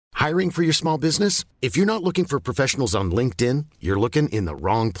Hiring for your small business? If you're not looking for professionals on LinkedIn, you're looking in the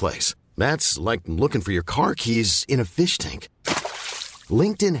wrong place. That's like looking for your car keys in a fish tank.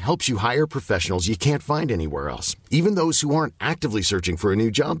 LinkedIn helps you hire professionals you can't find anywhere else, even those who aren't actively searching for a new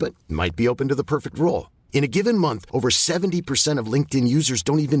job but might be open to the perfect role. In a given month, over 70% of LinkedIn users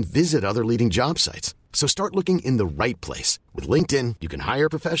don't even visit other leading job sites. So start looking in the right place. With LinkedIn, you can hire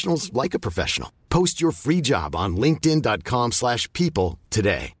professionals like a professional. Post your free job on linkedin.com/people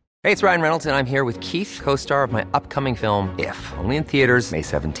today. Hey, it's Ryan Reynolds, and I'm here with Keith, co-star of my upcoming film, If, only in theaters May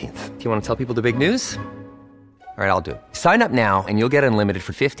 17th. Do you want to tell people the big news? All right, I'll do it. Sign up now and you'll get unlimited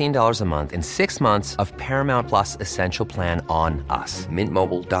for $15 a month and 6 months of Paramount Plus Essential Plan on us.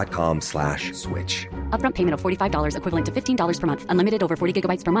 MintMobile.com/switch. Upfront payment of $45 equivalent to $15 per month. Unlimited over 40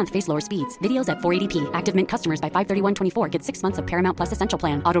 gigabytes per month. Face lower speeds. Videos at 480p. Active Mint customers by 531.24 get 6 months of Paramount Plus Essential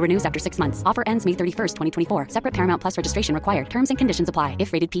Plan. Auto renews after 6 months. Offer ends May 31st, 2024. Separate Paramount Plus registration required. Terms and conditions apply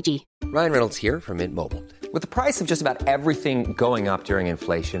if rated PG. Ryan Reynolds here from Mint Mobile. With the price of just about everything going up during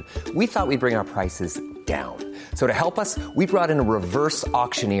inflation, we thought we'd bring our prices down. So to help us, we brought in a reverse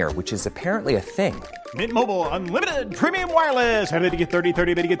auctioneer, which is apparently a thing. Mint Mobile Unlimited Premium Wireless. How to get 30,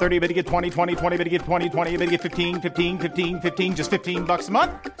 30, how to get 30, how to get 20, 20, 20, how to get 20, 20, how to get 15, 15, 15, 15, just $15 a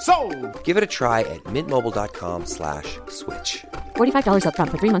month? Sold! Give it a try at mintmobile.com/switch. $45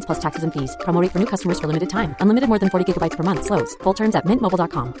 upfront for 3 months plus taxes and fees. Promo rate for new customers for limited time. Unlimited more than 40 gigabytes per month. Slows full terms at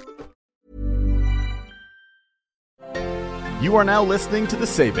mintmobile.com. You are now listening to the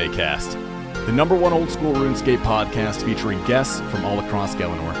Cast, the #1 old school RuneScape podcast featuring guests from all across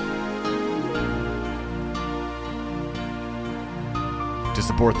Galanor. To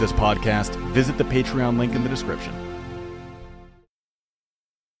support this podcast, visit the Patreon link in the description.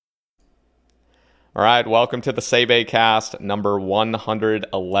 All right, welcome to the Cast, number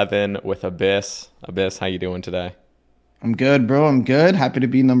 111 with Abyss. Abyss, how you doing today? I'm good, bro. I'm good. Happy to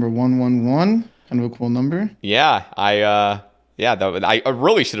be number 111. Kind of a cool number. Yeah, I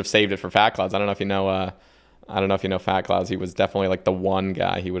really should have saved it for Fat Clouds. I don't know if you know Fat Clouds. He was definitely like the one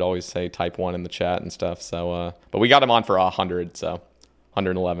guy. He would always say type 1 in the chat and stuff. So, but we got him on for 100. So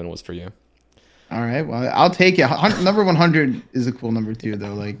 111 was for you. All right. Well, I'll take it. Number 100 is a cool number too,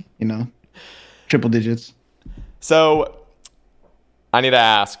 though. Like, triple digits. So I need to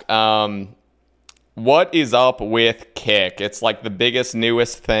ask, what is up with Kick? It's like the biggest,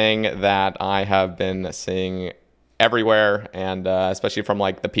 newest thing that I have been seeing everywhere, and especially from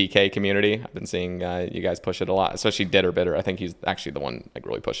like the PK community. I've been seeing you guys push it a lot, especially Ditter Bitter. I think he's actually the one like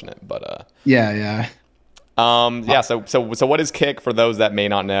really pushing it. But yeah. So what is Kick for those that may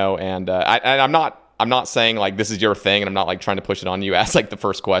not know? And I'm not saying like this is your thing, and I'm not like trying to push it on you as like the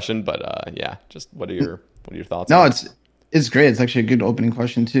first question. But just what are your thoughts? No, it's great. It's actually a good opening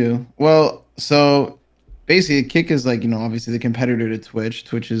question too. Well, so basically, Kick is like, obviously the competitor to Twitch.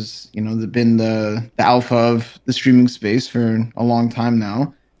 Twitch has, been the alpha of the streaming space for a long time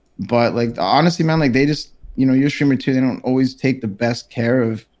now. But like, honestly, man, like they just, you're a streamer too. They don't always take the best care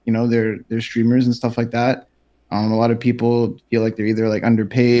of, their streamers and stuff like that. A lot of people feel like they're either like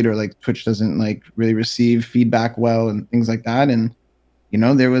underpaid or like Twitch doesn't like really receive feedback well and things like that. And,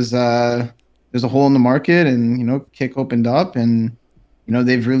 there's a hole in the market, and, Kick opened up, and,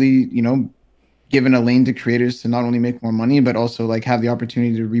 they've really, given a lane to creators to not only make more money, but also like have the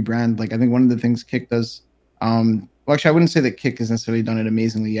opportunity to rebrand. Like I think one of the things Kick does, well, actually I wouldn't say that Kick has necessarily done it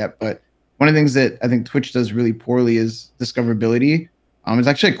amazingly yet, but one of the things that I think Twitch does really poorly is discoverability. It's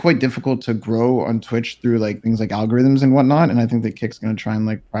actually quite difficult to grow on Twitch through like things like algorithms and whatnot. And I think that Kick's going to try and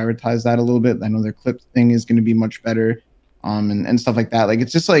like prioritize that a little bit. I know their clip thing is going to be much better, and stuff like that. Like,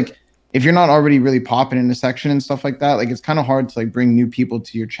 it's just like, if you're not already really popping in a section and stuff like that, like it's kind of hard to like bring new people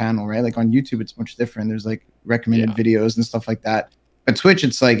to your channel, right? Like on YouTube, it's much different. There's like recommended videos and stuff like that. But Twitch,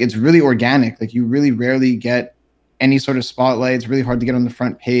 it's like, it's really organic. Like you really rarely get any sort of spotlight. It's really hard to get on the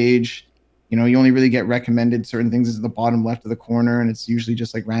front page. You only really get recommended certain things at the bottom left of the corner. And it's usually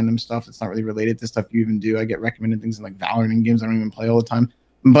just like random stuff that's not really related to stuff you even do. I get recommended things in like Valorant games I don't even play all the time.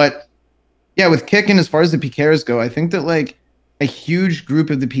 But yeah, with Kick, and as far as the PKers go, I think that like a huge group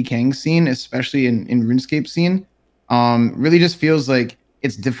of the PKing scene, especially in RuneScape scene, really just feels like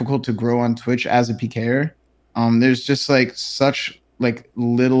it's difficult to grow on Twitch as a PKer. There's just like such like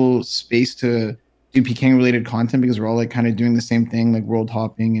little space to do PKing related content because we're all like kind of doing the same thing, like world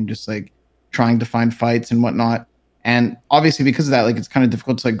hopping and just like trying to find fights and whatnot. And obviously because of that, like it's kind of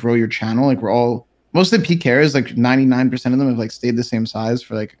difficult to like grow your channel. Like most of the PKers, like 99% of them have like stayed the same size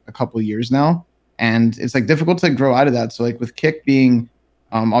for like a couple of years now. And it's like difficult to like grow out of that. So like with Kick being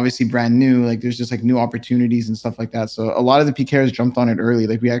obviously brand new, like there's just like new opportunities and stuff like that. So a lot of the PKers jumped on it early.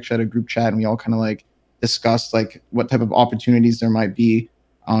 Like we actually had a group chat and we all kind of like discussed like what type of opportunities there might be.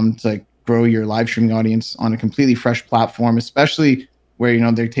 to like grow your live streaming audience on a completely fresh platform, especially where, you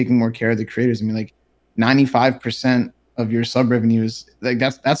know, they're taking more care of the creators. I mean, like 95% of your sub revenues, like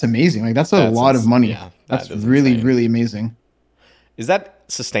that's amazing. Like that's a lot of money. Yeah, that's really, insane. really amazing. Is that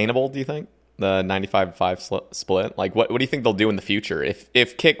sustainable, do you think? The 95-5 split? Like what do you think they'll do in the future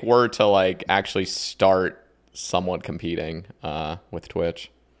if Kick were to like actually start somewhat competing with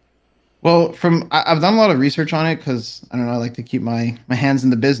Twitch? Well, I've done a lot of research on it because I don't know, I like to keep my hands in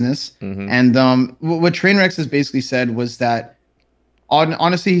the business. Mm-hmm. And what Trainwreck has basically said was that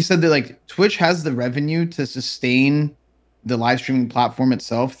honestly, he said that like Twitch has the revenue to sustain the live streaming platform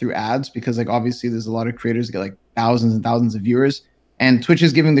itself through ads, because like obviously there's a lot of creators that get like thousands and thousands of viewers, and Twitch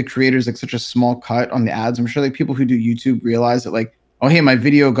is giving the creators like such a small cut on the ads. I'm sure like people who do YouTube realize that like, oh hey, my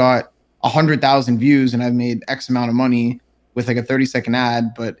video got 100,000 views and I've made X amount of money with like a 30-second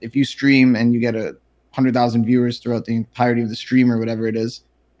ad. But if you stream and you get 100,000 viewers throughout the entirety of the stream or whatever it is,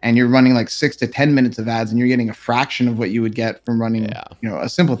 and you're running like 6 to 10 minutes of ads, and you're getting a fraction of what you would get from running, you know, a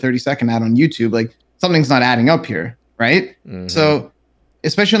simple 30-second ad on YouTube, like something's not adding up here, right? Mm-hmm. So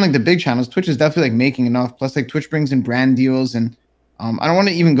especially on like the big channels, Twitch is definitely like making enough. Plus like Twitch brings in brand deals, and I don't want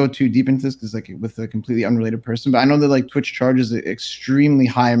to even go too deep into this because like with a completely unrelated person, but I know that like Twitch charges an extremely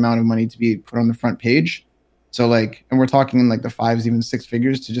high amount of money to be put on the front page. So like, and we're talking in like the 5s, even 6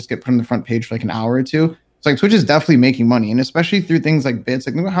 figures to just get put on the front page for like an hour or two. So like Twitch is definitely making money, and especially through things like bits.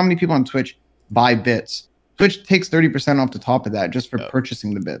 Like, look at how many people on Twitch buy bits. Twitch takes 30% off the top of that just for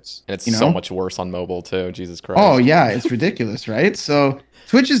purchasing the bits. And it's so much worse on mobile too. Jesus Christ. Oh yeah, it's ridiculous, right? So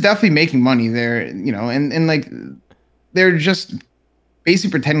Twitch is definitely making money there, you know, and like they're just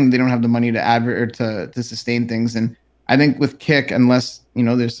basically pretending they don't have the money to advert or to sustain things. And I think with Kick, unless, you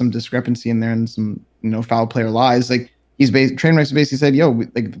know, there's some discrepancy in there and some, you know, foul player lies, like Trainwreck basically said, yo,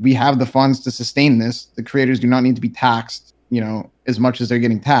 we have the funds to sustain this. The creators do not need to be taxed, you know, as much as they're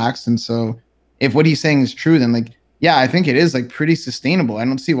getting taxed. And so if what he's saying is true, then like, yeah, I think it is like pretty sustainable. I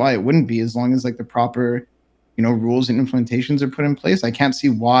don't see why it wouldn't be, as long as like the proper, you know, rules and implementations are put in place. I can't see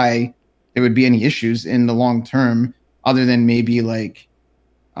why there would be any issues in the long term, other than maybe like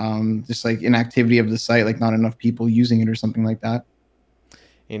just like inactivity of the site, like not enough people using it or something like that.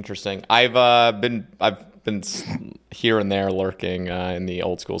 Interesting. I've been here and there lurking in the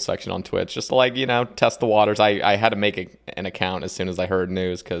old school section on Twitch, just to like, you know, test the waters. I had to make an account as soon as I heard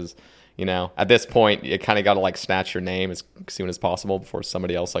news, because, you know, at this point you kind of got to like snatch your name as soon as possible before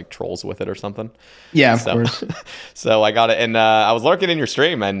somebody else like trolls with it or something. Yeah, of course. So I got it, and I was lurking in your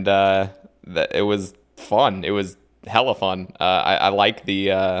stream, and it was fun. It was hella fun. I like the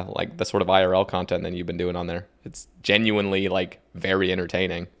sort of IRL content that you've been doing on there. It's genuinely like very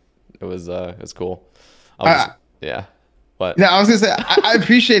entertaining. It was cool. Yeah. But yeah, I was gonna say I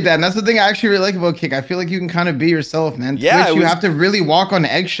appreciate that, and that's the thing I actually really like about Kick. I feel like you can kind of be yourself, man. Yeah, Twitch, you have to really walk on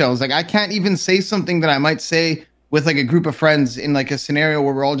eggshells. Like I can't even say something that I might say with like a group of friends in like a scenario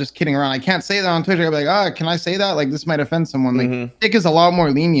where we're all just kidding around. I can't say that on Twitter. I'll be like, can I say that? Like this might offend someone. Like Kick is a lot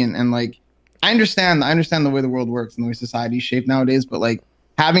more lenient, and like I understand the way the world works and the way society's shaped nowadays, but like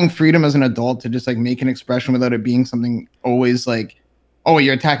having freedom as an adult to just like make an expression without it being something always like, oh,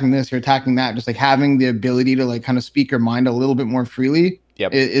 you're attacking this, you're attacking that. Just like having the ability to like kind of speak your mind a little bit more freely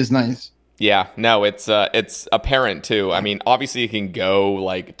is nice. Yeah, no, it's apparent too. I mean, obviously you can go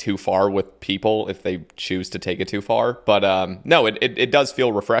like too far with people if they choose to take it too far, but no, it does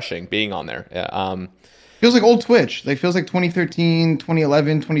feel refreshing being on there. Feels like old Twitch. Like feels like 2013,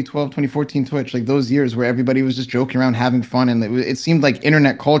 2011, 2012, 2014 Twitch. Like those years where everybody was just joking around, having fun, and it seemed like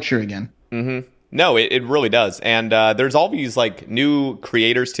internet culture again. Mm-hmm. No, it really does. And there's all these like new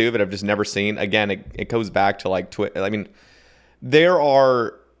creators too that I've just never seen. Again, it goes back to like Twitch. I mean, there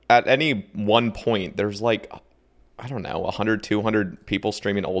are at any one point there's like, I don't know, 100, 200 people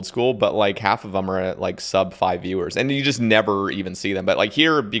streaming old school, but like half of them are at like sub 5 viewers, and you just never even see them. But like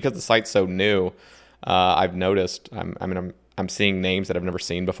here, because the site's so new, I've noticed. I'm seeing names that I've never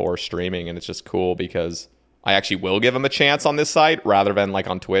seen before streaming, and it's just cool because I actually will give them a chance on this site rather than like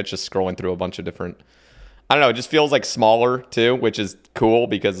on Twitch, just scrolling through a bunch of different. I don't know. It just feels like smaller too, which is cool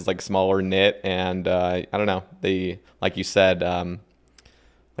because it's like smaller knit, and I don't know. Like you said,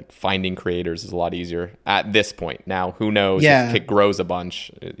 like finding creators is a lot easier at this point. Now, who knows if Kick grows a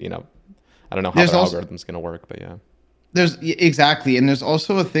bunch? You know, I don't know how the algorithm's going to work, but yeah. Exactly. And there's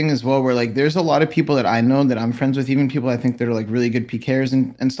also a thing as well where like there's a lot of people that I know that I'm friends with, even people I think that are like really good PKers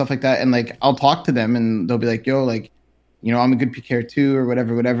and stuff like that. And like I'll talk to them and they'll be like, yo, like, you know, I'm a good PKer too, or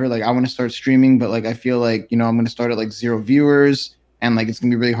whatever. Like I want to start streaming, but like I feel like, you know, I'm going to start at like 0 viewers, and like it's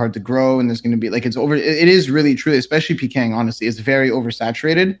going to be really hard to grow, and there's going to be like it is really truly, especially PKing, honestly, it's very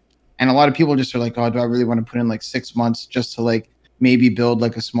oversaturated. And a lot of people just are like, oh, do I really want to put in like 6 months just to like maybe build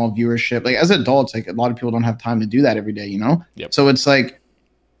like a small viewership. Like as adults, like a lot of people don't have time to do that every day, you know? Yep. So it's like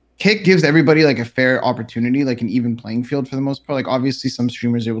Kick gives everybody like a fair opportunity, like an even playing field for the most part. Like obviously some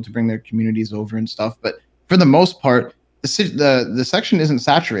streamers are able to bring their communities over and stuff, but for the most part, the section isn't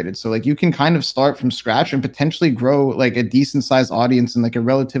saturated. So like you can kind of start from scratch and potentially grow like a decent sized audience in like a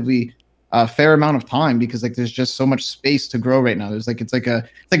relatively fair amount of time, because like there's just so much space to grow right now. There's like it's like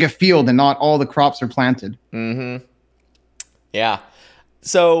a field and not all the crops are planted. Mm-hmm. Yeah.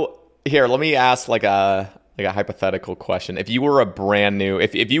 So here, let me ask like a hypothetical question. If you were a brand new,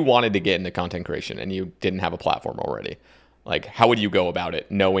 if you wanted to get into content creation and you didn't have a platform already, like how would you go about it,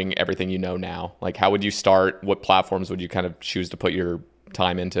 knowing everything you know now? Like how would you start? What platforms would you kind of choose to put your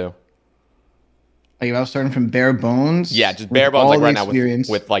time into? Like if I was starting from bare bones. Yeah, just bare bones, like right now experience.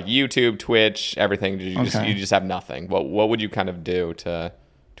 with like YouTube, Twitch, everything. You just have nothing. What would you kind of do to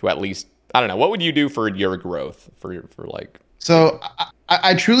at least, I don't know, what would you do for your growth for like? So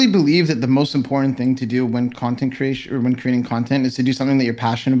I truly believe that the most important thing to do when content creation or when creating content is to do something that you're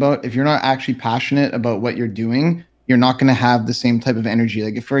passionate about. If you're not actually passionate about what you're doing, you're not going to have the same type of energy.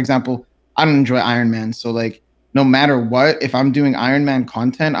 Like if, for example, I don't enjoy Iron Man. So like no matter what, if I'm doing Iron Man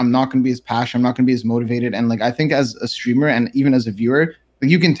content, I'm not going to be as passionate. I'm not going to be as motivated. And like I think as a streamer and even as a viewer,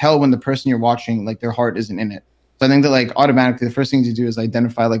 like you can tell when the person you're watching, like their heart isn't in it. So I think that like automatically the first thing to do is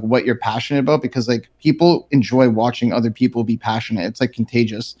identify like what you're passionate about, because like people enjoy watching other people be passionate. It's like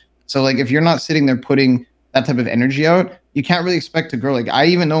contagious. So like if you're not sitting there putting that type of energy out, you can't really expect to grow. Like I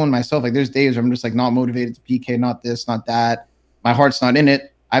even know in myself, like there's days where I'm just like not motivated to PK, not this, not that. My heart's not in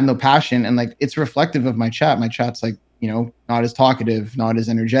it. I have no passion. And like it's reflective of my chat. My chat's like, you know, not as talkative, not as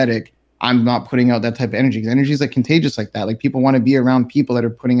energetic. I'm not putting out that type of energy, because energy is like contagious like that. Like people want to be around people that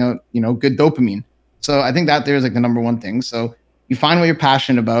are putting out, you know, good dopamine. So I think that there's like the number one thing. So you find what you're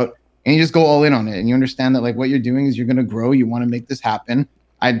passionate about and you just go all in on it. And you understand that like what you're doing is you're going to grow. You want to make this happen.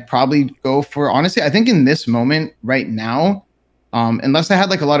 I'd probably go for, honestly, I think in this moment right now, unless I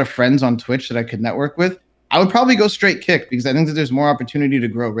had like a lot of friends on Twitch that I could network with, I would probably go straight Kick, because I think that there's more opportunity to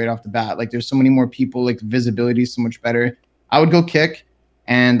grow right off the bat. Like there's so many more people, like the visibility is so much better. I would go Kick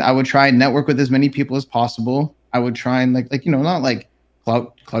and I would try and network with as many people as possible. I would try and like, you know, not like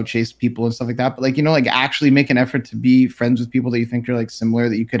clout chase people and stuff like that, but like, you know, like actually make an effort to be friends with people that you think are like similar,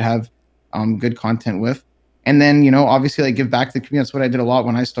 that you could have good content with. And then, you know, obviously like give back to the community. That's what I did a lot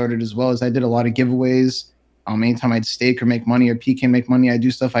when I started as well, as I did a lot of giveaways. Anytime I'd stake or make money or PK and make money, I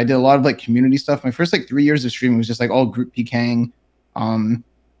do stuff. I did a lot of like community stuff. My first like 3 years of streaming was just like all group PKing.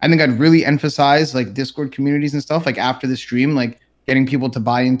 I think I'd really emphasize like Discord communities and stuff, like after the stream, like getting people to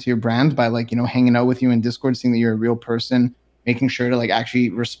buy into your brand by like, you know, hanging out with you in Discord, seeing that you're a real person, making sure to like actually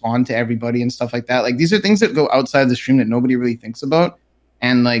respond to everybody and stuff like that. Like these are things that go outside the stream that nobody really thinks about.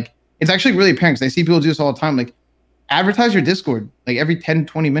 And like, it's actually really apparent, because I see people do this all the time. Like advertise your Discord, like every 10,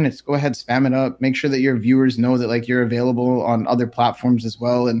 20 minutes, go ahead, spam it up, make sure that your viewers know that like you're available on other platforms as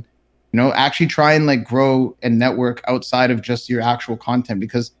well. And, you know, actually try and like grow and network outside of just your actual content,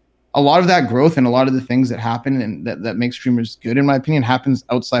 because a lot of that growth and a lot of the things that happen and that make streamers good, in my opinion, happens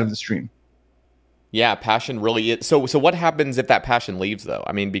outside of the stream. Yeah, passion really is. So what happens if that passion leaves though?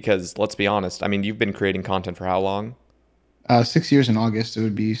 I mean, because let's be honest, I mean, you've been creating content for how long? 6 years in August, it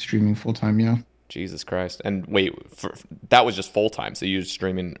would be streaming full time. Yeah. Jesus Christ. And wait, that was just full time. So you were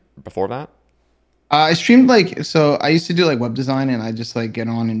streaming before that? I streamed like, so I used to do like web design, and I just like get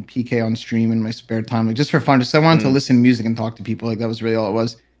on and PK on stream in my spare time, like just for fun. Just I wanted to listen to music and talk to people. Like that was really all it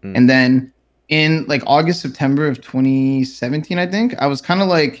was. And then in like August, September of 2017, I think I was kind of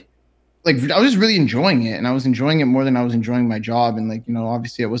like I was just really enjoying it, and I was enjoying it more than I was enjoying my job. And like, you know,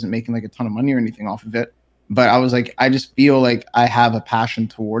 obviously I wasn't making like a ton of money or anything off of it, but I was like, I just feel like I have a passion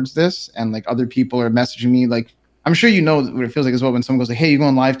towards this, and like other people are messaging me. Like, I'm sure you know what it feels like as well when someone goes like, "Hey, you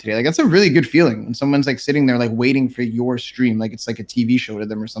going live today?" Like that's a really good feeling when someone's like sitting there like waiting for your stream, like it's like a TV show to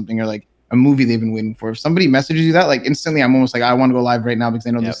them or something, or like a movie they've been waiting for. If somebody messages you that, like instantly, I'm almost like, I want to go live right now because I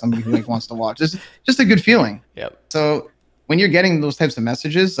know there's somebody who like wants to watch. It's just a good feeling. Yep. So when you're getting those types of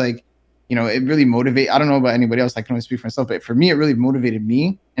messages, like, you know, it really motivates. I don't know about anybody else. I can only speak for myself, but for me, it really motivated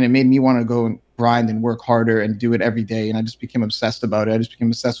me, and it made me want to go and grind and work harder and do it every day. And I just became obsessed about it. I just became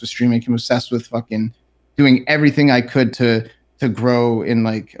obsessed with streaming. I became obsessed with fucking doing everything I could to grow in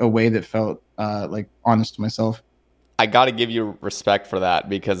like a way that felt like honest to myself. I got to give you respect for that,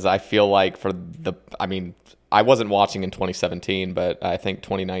 because I feel like I mean, I wasn't watching in 2017, but I think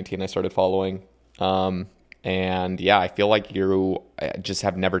 2019 I started following. And yeah, I feel like you just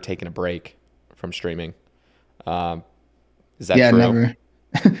have never taken a break from streaming. Is that true? Yeah,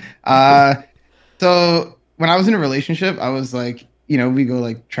 never. So when I was in a relationship, I was like, you know, we go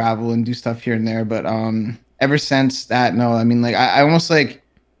like travel and do stuff here and there, but ever since that, no, I mean, like I almost like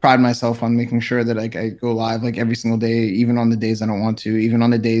pride myself on making sure that like I go live like every single day, even on the days I don't want to, even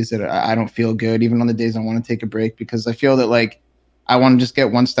on the days that I don't feel good, even on the days I want to take a break, because I feel that like I want to just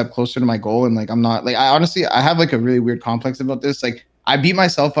get one step closer to my goal. And like I'm not like, I honestly, I have like a really weird complex about this. Like I beat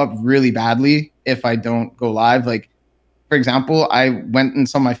myself up really badly if I don't go live. Like, for example, I went and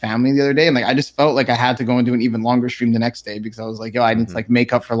saw my family the other day, and like I just felt like I had to go and do an even longer stream the next day because I was like, yo, I need to like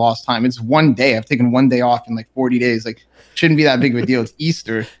make up for lost time. It's one day. I've taken one day off in like 40 days. Like, shouldn't be that big of a deal. It's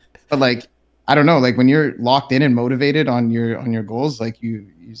Easter. But like, I don't know, like when you're locked in and motivated on your goals, like you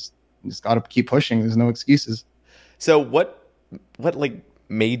just got to keep pushing. There's no excuses. So what like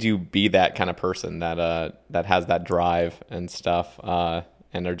made you be that kind of person that has that drive and stuff,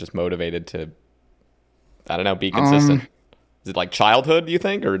 and are just motivated to, I don't know, be consistent? Is it like childhood, do you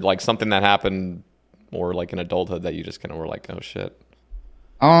think, or like something that happened more like in adulthood that you just kind of were like, oh shit?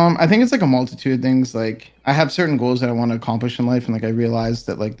 I think it's like a multitude of things. Like I have certain goals that I want to accomplish in life, and like I realized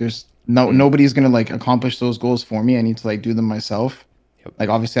that like there's nobody's gonna like accomplish those goals for me. I need to like do them myself. Yep. Like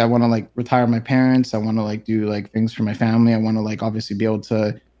obviously I want to like retire my parents. I want to like do like things for my family. I want to like obviously be able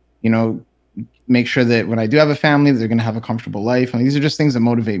to, you know, make sure that when I do have a family, they're gonna have a comfortable life. And these are just things that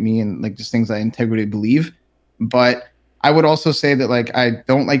motivate me and like just things I integrally believe. But I would also say that like I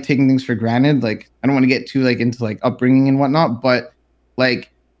don't like taking things for granted. Like I don't want to get too like into like upbringing and whatnot, but like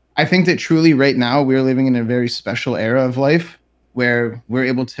I think that truly right now we're living in a very special era of life where we're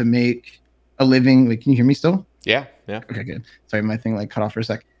able to make a living. Like, can you hear me still? Yeah. Okay, good. Sorry, my thing like cut off for a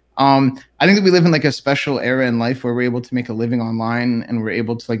sec. I think that we live in like a special era in life where we're able to make a living online, and we're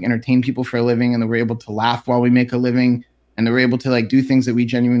able to like entertain people for a living, and that we're able to laugh while we make a living, and that we're able to like do things that we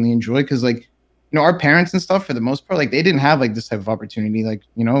genuinely enjoy. Because like, you know, our parents and stuff, for the most part, like they didn't have like this type of opportunity. Like,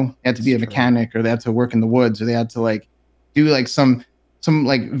 you know, they had to be a mechanic, or they had to work in the woods, or they had to like do like some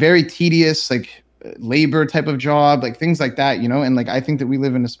like very tedious like labor type of job, like things like that, you know. And like I think that we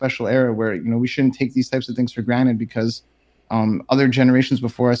live in a special era where, you know, we shouldn't take these types of things for granted, because other generations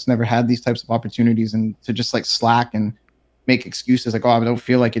before us never had these types of opportunities, and to just like slack and make excuses like, oh, I don't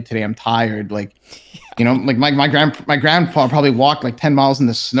feel like it today, I'm tired. Like, you know, like my grandpa probably walked like 10 miles in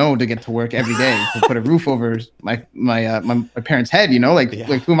the snow to get to work every day to put a roof over my parents' head, you know, like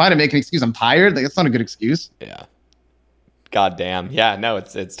who am I to make an excuse? I'm tired. Like, that's not a good excuse. Yeah. God damn. Yeah, no,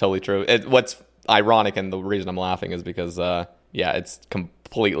 it's totally true. What's ironic, and the reason I'm laughing is because, it's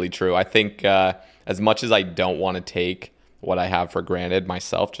completely true. I think as much as I don't want to take what I have for granted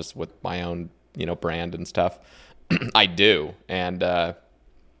myself, just with my own, you know, brand and stuff, I do. And,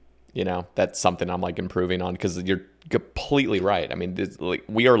 you know, that's something I'm like improving on, because you're completely right. I mean, like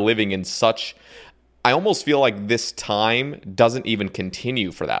we are living in such, I almost feel like this time doesn't even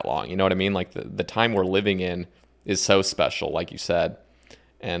continue for that long. You know what I mean? Like the time we're living in is so special, like you said.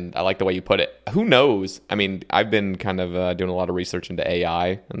 And I like the way you put it. Who knows? I mean, I've been kind of doing a lot of research into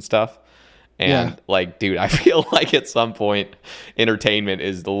AI and stuff. And like, dude, I feel like at some point entertainment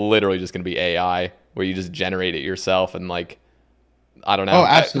is literally just going to be AI, where you just generate it yourself. And like, I don't know. Oh,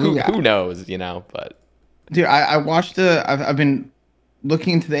 absolutely. Who knows, you know, but. Dude, I watched I've been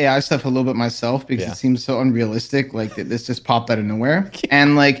looking into the AI stuff a little bit myself, because it seems so unrealistic. Like this just popped out of nowhere.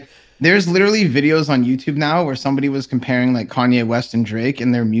 And like, there's literally videos on YouTube now where somebody was comparing like Kanye West and Drake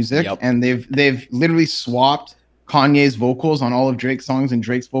and their music. Yep. And they've literally swapped Kanye's vocals on all of Drake's songs and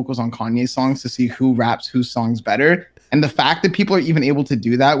Drake's vocals on Kanye's songs to see who raps whose songs better. And the fact that people are even able to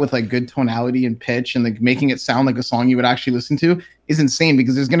do that with like good tonality and pitch and like making it sound like a song you would actually listen to is insane,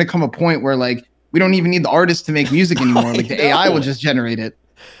 because there's going to come a point where like we don't even need the artist to make music anymore. Like the AI will just generate it.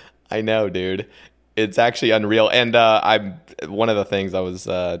 I know, dude. It's actually unreal. And I'm one of the things I was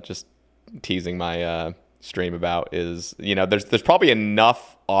just teasing my stream about is, you know, there's probably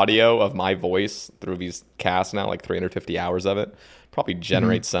enough audio of my voice through these casts now, like 350 hours of it, probably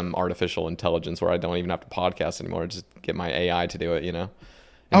generate some artificial intelligence where I don't even have to podcast anymore. Just get my AI to do it, you know.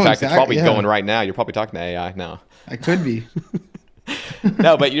 In fact, it's probably going right now. You're probably talking to AI now. I could be.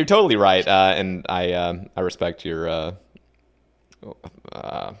 No, but you're totally right, and I respect your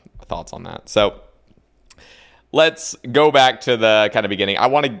thoughts on that. So let's go back to the kind of beginning. I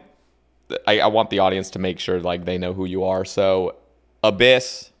want the audience to make sure like they know who you are. So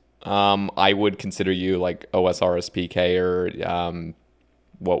Abyss, I would consider you like OSRSPK, or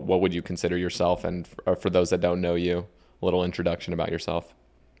what would you consider yourself? And for those that don't know you, a little introduction about yourself.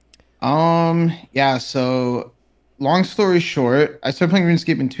 So long story short, I started playing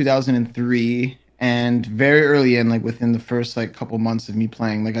RuneScape in 2003, and very early in, like within the first like couple months of me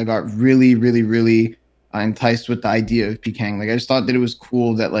playing, like I got really, really, really enticed with the idea of PKing. Like I just thought that it was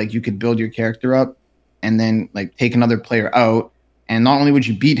cool that like you could build your character up and then like take another player out, And not only would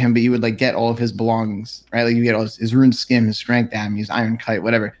you beat him, but you would like get all of his belongings, right? Like you get all his rune skim, his strength dam, his iron kite,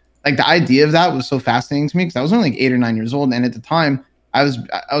 whatever. Like the idea of that was so fascinating to me because I was only like 8 or 9 years old, and at the time I was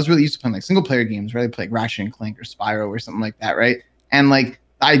really used to playing like single player games, right? I played like Ratchet and Clank or Spyro or something like that, right? And like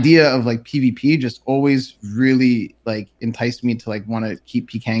the idea of like PvP just always really like enticed me to like want to keep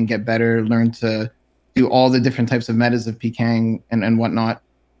PKing, get better, learn to do all the different types of metas of PKing and whatnot.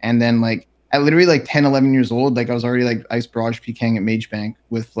 And then like at literally like 10, 11 years old, like I was already like Ice Barrage PKing at Mage Bank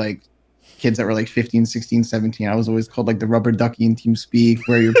with like kids that were like 15, 16, 17. I was always called like the rubber ducky in TeamSpeak.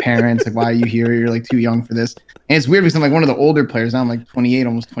 Where are your parents? Like, why are you here? You're like too young for this. And it's weird because I'm like one of the older players now. I'm like 28,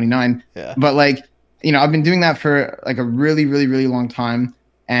 almost 29. Yeah. But like, you know, I've been doing that for like a really, really, really long time.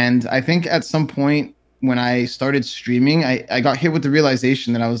 And I think at some point when I started streaming, I got hit with the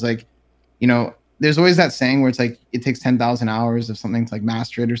realization that I was like, you know, there's always that saying where it's like it takes 10,000 hours of something to like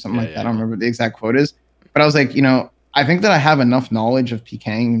master it or something like that. I don't remember what the exact quote is. But I was like, you know, I think that I have enough knowledge of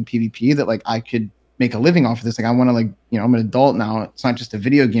PKing and PvP that like I could make a living off of this. Like I want to like, you know, I'm an adult now. It's not just a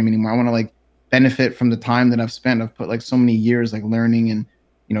video game anymore. I want to like benefit from the time that I've spent. I've put like so many years like learning and,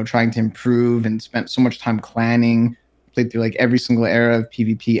 you know, trying to improve and spent so much time clanning. Played through like every single era of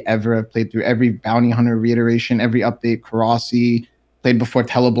PvP ever. I've played through every bounty hunter reiteration, every update, Karasi. Played before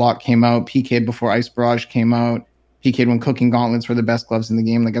Teleblock came out, PK'd before Ice Barrage came out, PK'd when Cooking Gauntlets were the best gloves in the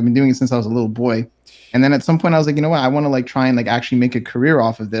game. Like I've been doing it since I was a little boy. And then at some point I was like, you know what? I want to like try and like actually make a career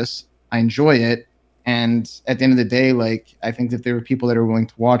off of this. I enjoy it. And at the end of the day, like I think that there are people that are willing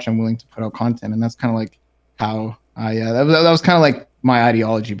to watch, I'm willing to put out content. And that's kind of like how that was kind of like my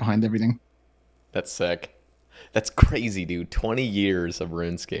ideology behind everything. That's sick. That's crazy, dude. 20 years of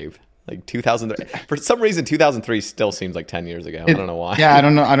RuneScape. Like 2003. For some reason, 2003 still seems like 10 years ago. I don't know why. Yeah, I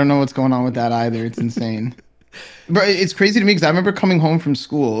don't know. I don't know what's going on with that either. It's insane. But it's crazy to me because I remember coming home from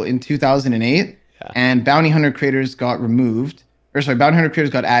school in 2008 and Bounty Hunter creators got removed. Or sorry, Bounty Hunter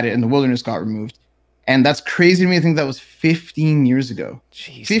creators got added and the Wilderness got removed. And that's crazy to me to think that was 15 years ago.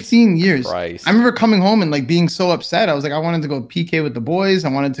 Jesus 15 years. Christ. I remember coming home and like being so upset. I was like, I wanted to go PK with the boys. I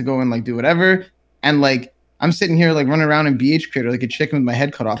wanted to go and like do whatever. And like, I'm sitting here like running around in BH Creator like a chicken with my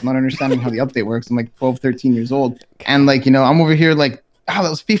head cut off, not understanding how the update works. I'm like 12, 13 years old. And like, you know, I'm over here like, wow,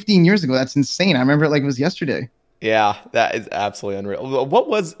 that was 15 years ago. That's insane. I remember it like it was yesterday. Yeah, that is absolutely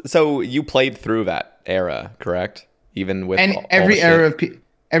unreal. So you played through that era, correct? Even with every era of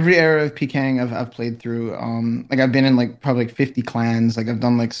PKing I've played through. Like I've been in like probably like 50 clans. Like I've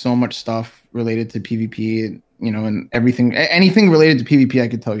done like so much stuff related to PvP, you know, and anything related to PvP I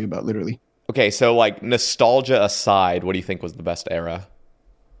could tell you about literally. Okay, so like nostalgia aside, what do you think was the best era?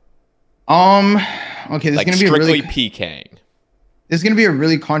 Okay, like gonna be strictly PKing. There's gonna be a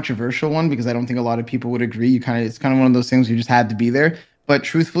really controversial one because I don't think a lot of people would agree. It's kind of one of those things you just had to be there. But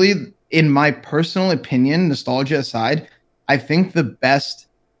truthfully, in my personal opinion, nostalgia aside, I think the best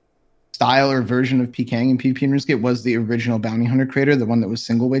style or version of PKing and PvP in RuneScape was the original Bounty Hunter creator, the one that was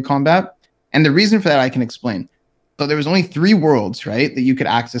single way combat. And the reason for that I can explain. So there was only 3 worlds, right, that you could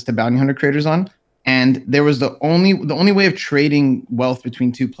access the Bounty Hunter creators on. And there was the only way of trading wealth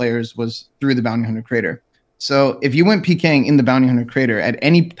between 2 players was through the Bounty Hunter creator. So if you went PKing in the Bounty Hunter creator at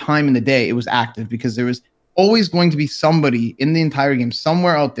any time in the day, it was active because there was always going to be somebody in the entire game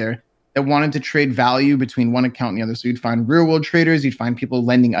somewhere out there that wanted to trade value between one account and the other. So you'd find real world traders, you'd find people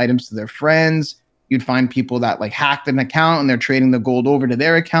lending items to their friends, you'd find people that like hacked an account and they're trading the gold over to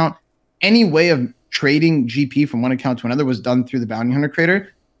their account. Any way of trading GP from one account to another was done through the Bounty Hunter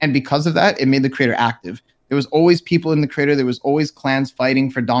creator. And because of that, it made the creator active. There was always people in the creator. There was always clans fighting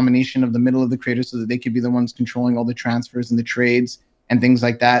for domination of the middle of the creator so that they could be the ones controlling all the transfers and the trades and things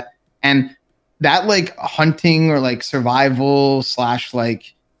like that. And that like hunting or like survival /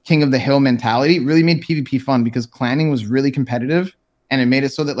 like king of the hill mentality really made PvP fun because clanning was really competitive and it made it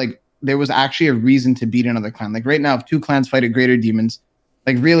so that like there was actually a reason to beat another clan. Like right now, if 2 clans fight at Greater Demons,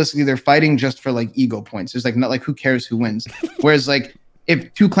 like realistically, they're fighting just for like ego points. There's like not like who cares who wins. Whereas like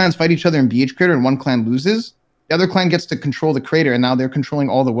if 2 clans fight each other in BH Crater and one clan loses, the other clan gets to control the crater, and now they're controlling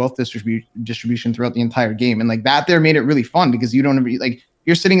all the wealth distribution throughout the entire game. And like that there made it really fun because you don't ever like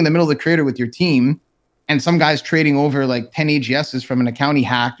you're sitting in the middle of the crater with your team, and some guy's trading over like 10 AGSs from an account he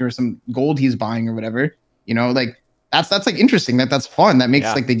hacked or some gold he's buying or whatever. You know, like that's like interesting. That's fun. That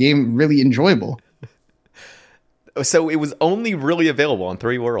makes like the game really enjoyable. So it was only really available on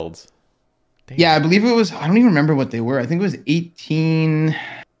 3 worlds. Damn. Yeah, I believe it was. I don't even remember what they were. I think it was 18.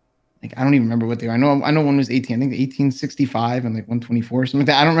 Like I don't even remember what they were. I know one was 18. I think 1865 and like 124 or something like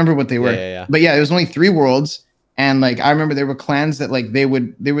that. I don't remember what they were. Yeah. But yeah, it was only 3 worlds. And like I remember there were clans that like they were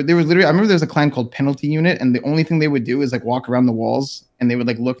literally, I remember there was a clan called Penalty Unit, and the only thing they would do is like walk around the walls and they would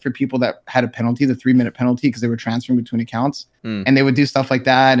like look for people that had a penalty, the 3-minute penalty, because they were transferring between accounts. And they would do stuff like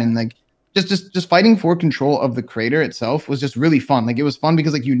that, and like just fighting for control of the crater itself was just really fun. Like it was fun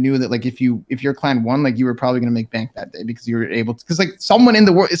because like you knew that like if your clan won, like you were probably gonna make bank that day because you were able to, because like someone in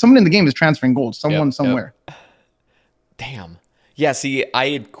the game is transferring gold, somewhere. Damn. Yeah, see, I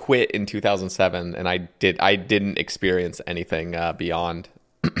had quit in 2007, and I didn't experience anything beyond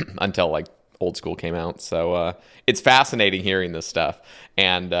until like Old School came out. So it's fascinating hearing this stuff.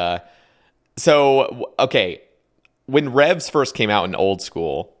 And so, okay, when Revs first came out in Old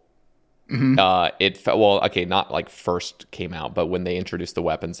School, it felt, well, okay, not like first came out, but when they introduced the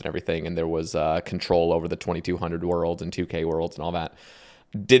weapons and everything, and there was control over the 2200 worlds and 2K worlds and all that.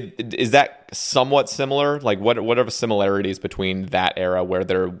 Is that somewhat similar? Like what are the similarities between that era where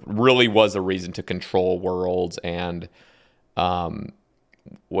there really was a reason to control worlds, and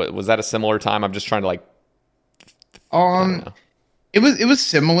what was that a similar time? I'm just trying to like it was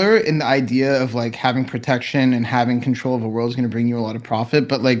similar in the idea of like having protection and having control of a world is going to bring you a lot of profit,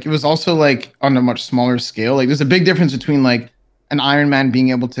 but like it was also like on a much smaller scale. Like there's a big difference between like an Iron Man being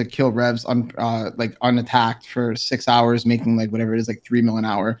able to kill Revs like unattacked for 6 hours, making like whatever it is, like 3 mil an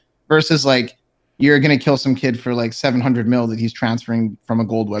hour, versus like you're gonna kill some kid for like 700 mil that he's transferring from a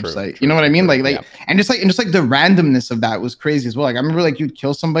gold website. True, you know what I mean? Like yeah. and just like the randomness of that was crazy as well. Like I remember like you'd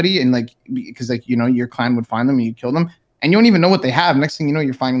kill somebody and like because like you know your clan would find them and you kill them and you don't even know what they have. Next thing you know,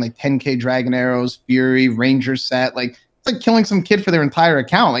 you're finding like 10k dragon arrows, Fury, Ranger set. Like it's like killing some kid for their entire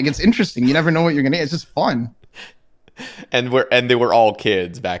account. Like it's interesting. You never know what you're gonna get. It's just fun. And they were all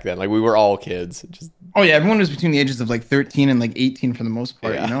kids back then. Like we were all kids. Oh yeah, everyone was between the ages of like 13 and like 18 for the most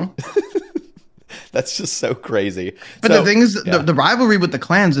part, yeah. You know? That's just so crazy. But the thing is, the rivalry with the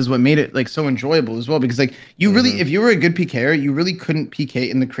clans is what made it like so enjoyable as well. Because like you really, if you were a good PKer, you really couldn't PK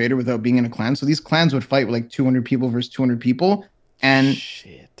in the crater without being in a clan. So these clans would fight with like 200 people versus 200 people, and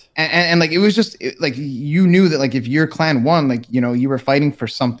and like it was just like you knew that like if your clan won, like you know you were fighting for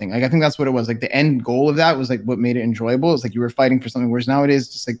something. Like I think that's what it was. Like the end goal of that was like what made it enjoyable. It's like you were fighting for something. Whereas nowadays,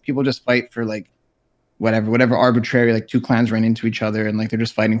 just like people just fight for like whatever arbitrary, like two clans ran into each other and like they're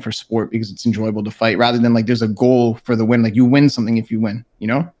just fighting for sport because it's enjoyable to fight rather than like there's a goal for the win. Like you win something if you win, you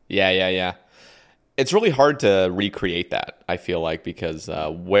know? Yeah. It's really hard to recreate that, I feel like, because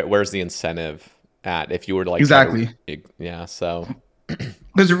where's the incentive at if you were to like exactly so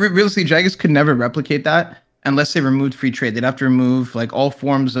because realistically Jagex could never replicate that unless they removed free trade. They'd have to remove like all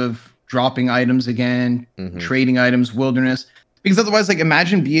forms of dropping items again, trading items, wilderness. Because otherwise, like,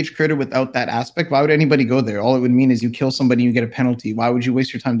 imagine BH Crater without that aspect. Why would anybody go there? All it would mean is you kill somebody, you get a penalty. Why would you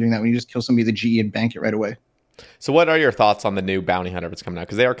waste your time doing that when you just kill somebody, the GE, and bank it right away? So what are your thoughts on the new Bounty Hunter that's coming out?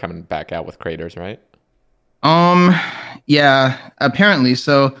 Because they are coming back out with craters, right? Yeah, apparently.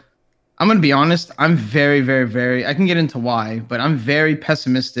 So I'm going to be honest. I'm very, very, very... I can get into why, but I'm very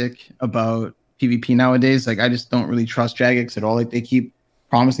pessimistic about PvP nowadays. Like, I just don't really trust Jagex at all. Like, they keep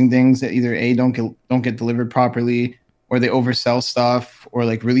promising things that either A, don't get delivered properly, or they oversell stuff, or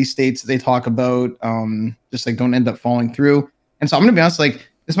like release dates that they talk about, just like don't end up falling through. And so I'm gonna be honest, like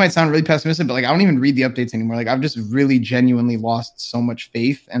this might sound really pessimistic, but like I don't even read the updates anymore. Like I've just really genuinely lost so much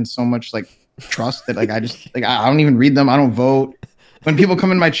faith and so much like trust that like I just like I don't even read them. I don't vote. When people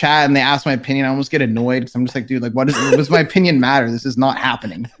come in my chat and they ask my opinion, I almost get annoyed because I'm just like, dude, like what does my opinion matter? This is not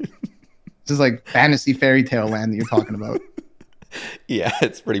happening. This is like fantasy fairy tale land that you're talking about. Yeah,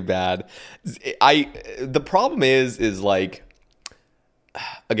 it's pretty bad. The problem is like,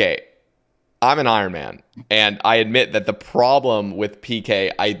 okay, I'm an Iron Man, and I admit that the problem with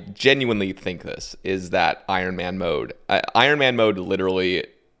PK, I genuinely think this, is that Iron Man mode. Iron Man mode literally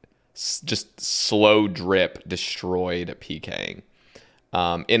just slow drip destroyed PKing.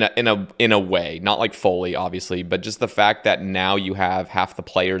 In a way, not like fully, obviously, but just the fact that now you have half the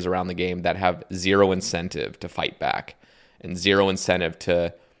players around the game that have zero incentive to fight back. And zero incentive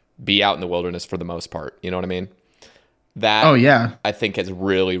to be out in the wilderness for the most part. You know what I mean? That, oh yeah, I think has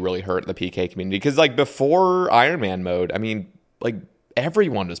really, really hurt the PK community. Because like before Iron Man mode, I mean, like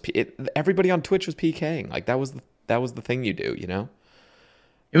everyone was, everybody on Twitch was PKing. Like that was the thing you do, you know?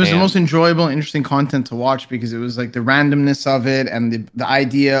 It was the most enjoyable and interesting content to watch because it was like the randomness of it and the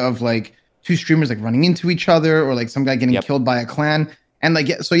idea of like two streamers like running into each other or like some guy getting killed by a clan. And like,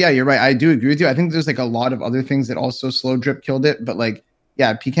 so yeah, you're right. I do agree with you. I think there's like a lot of other things that also slow drip killed it. But like,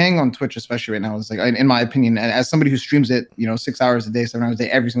 yeah, PKing on Twitch, especially right now, is like, in my opinion, and as somebody who streams it, 6 hours a day, 7 hours a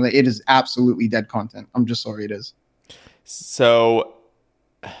day, every single day, it is absolutely dead content. I'm just sorry it is. So,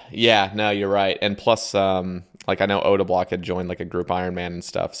 yeah, no, you're right. And plus, like I know Odablock had joined like a group Iron Man and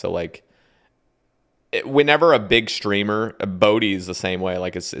stuff. So like, whenever a big streamer, Bodhi's the same way.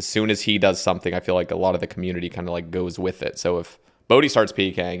 Like as soon as he does something, I feel like a lot of the community kind of like goes with it. So if Bodhi starts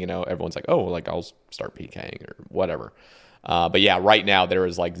PKing, everyone's like, oh, like I'll start PKing or whatever. But yeah, right now there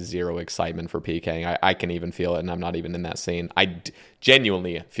is like zero excitement for PKing. I can even feel it, and I'm not even in that scene.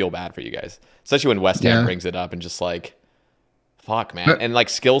 Genuinely feel bad for you guys, especially when West Ham brings it up and just like, fuck, man. And like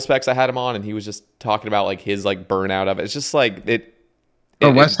skill specs, I had him on, and he was just talking about like his like burnout of it. It's just like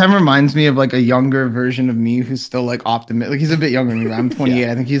West Ham reminds me of like a younger version of me who's still like optimistic. Like he's a bit younger than me. I'm 28.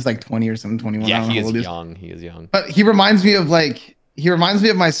 I think he's like 20 or something, 21. Yeah, he is young. He is young. But he reminds me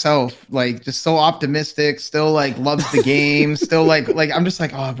of myself, like just so optimistic, still like loves the game, still like I'm just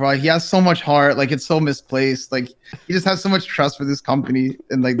like, oh bro, he has so much heart, like it's so misplaced. Like he just has so much trust for this company,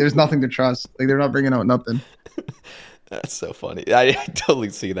 and like there's nothing to trust. Like they're not bringing out nothing. That's so funny. I totally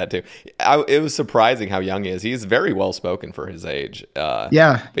see that too. It was surprising how young he is. He's very well spoken for his age.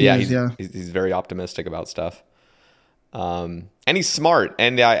 He's very optimistic about stuff. And he's smart,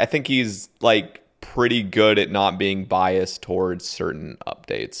 and I think he's like pretty good at not being biased towards certain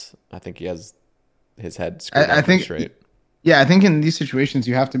updates. I think he has his head screwed straight. Yeah, I think in these situations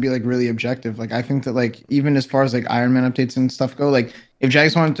you have to be like really objective. Like I think that like even as far as like Iron Man updates and stuff go, like if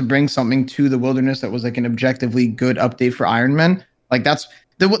Jags wanted to bring something to the Wilderness that was like an objectively good update for Iron Man, like that's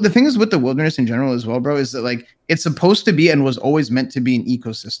the thing is with the Wilderness in general as well, bro, is that like it's supposed to be and was always meant to be an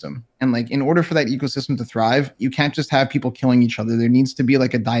ecosystem. And like in order for that ecosystem to thrive, you can't just have people killing each other. There needs to be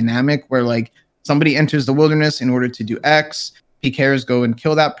like a dynamic where like somebody enters the Wilderness in order to do X, PKers go and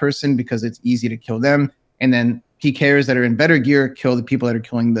kill that person because it's easy to kill them, and then PKers that are in better gear kill the people that are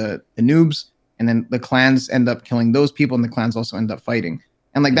killing the noobs, and then the clans end up killing those people, and the clans also end up fighting.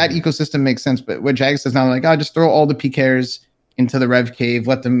 And like that ecosystem makes sense. But what Jags does now, like, just throw all the PKers into the Rev Cave,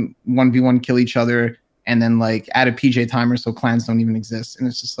 let them 1v1 kill each other, and then like add a PJ timer so clans don't even exist. And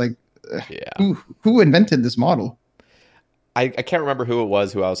it's just like, who invented this model? I can't remember who it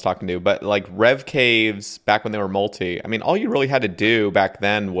was who I was talking to, but like Rev Caves back when they were multi, I mean, all you really had to do back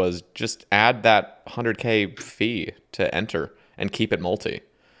then was just add that 100K fee to enter and keep it multi.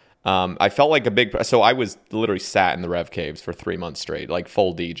 I felt like so I was literally sat in the Rev Caves for 3 months straight, like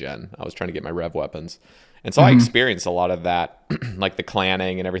full degen. I was trying to get my Rev weapons. And so I experienced a lot of that, like the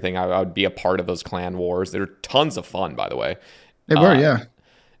clanning and everything. I would be a part of those clan wars. They're tons of fun, by the way. They were, yeah.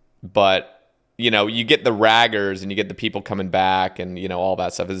 But you get the raggers and you get the people coming back and, all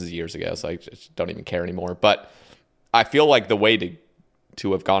that stuff. This is years ago, so I just don't even care anymore. But I feel like the way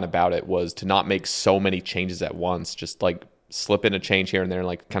to have gone about it was to not make so many changes at once. Just like slip in a change here and there and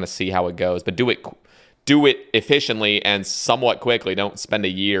like kind of see how it goes. But do it efficiently and somewhat quickly. Don't spend a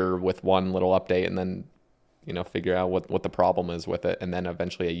year with one little update and then, figure out what the problem is with it. And then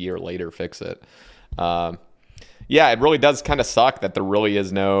eventually a year later fix it. Yeah, it really does kind of suck that there really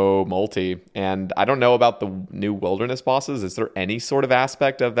is no multi. And I don't know about the new Wilderness bosses. Is there any sort of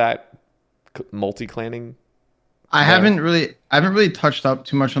aspect of that multi-clanning? I haven't really touched up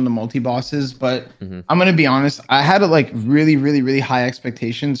too much on the multi bosses, but I'm gonna be honest. I had like really, really, really high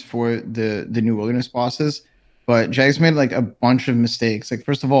expectations for the new Wilderness bosses, but Jags made like a bunch of mistakes. Like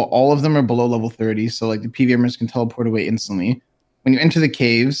first of all of them are below level 30, so like the PVMers can teleport away instantly. When you enter the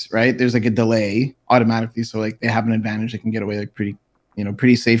caves, right, there's like a delay automatically, so like they have an advantage. They can get away like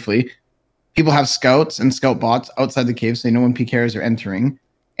pretty safely. People have scouts and scout bots outside the cave, so they know when PKers are entering.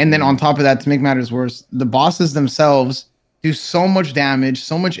 And then on top of that, to make matters worse, the bosses themselves do so much damage,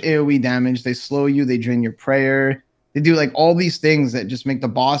 so much AoE damage. They slow you, they drain your prayer. They do like all these things that just make the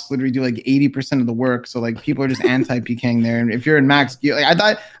boss literally do like 80% of the work. So like people are just anti-PKing there. And if you're in max gear, like I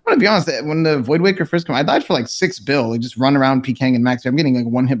died, I'm gonna be honest, when the Void Waker first came, I died for like 6 bill, like just run around PKing in max gear. I'm getting like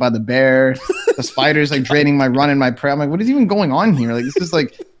one hit by the bear. The spider's like draining my run and my prayer. I'm like, what is even going on here? Like this is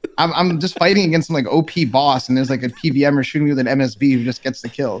like I'm just fighting against some like OP boss, and there's like a PVMer shooting me with an MSB who just gets the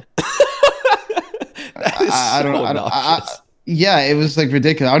kill. Yeah, it was like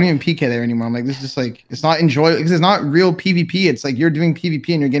ridiculous. I don't even PK there anymore. I'm like, this is just like, it's not enjoyable because it's not real PvP. It's like you're doing PvP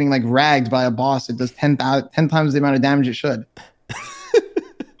and you're getting like ragged by a boss. It does 10 times the amount of damage it should.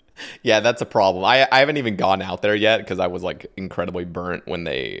 Yeah, that's a problem. I haven't even gone out there yet because I was like incredibly burnt when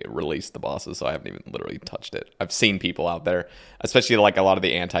they released the bosses, so I haven't even literally touched it. I've seen people out there, especially like a lot of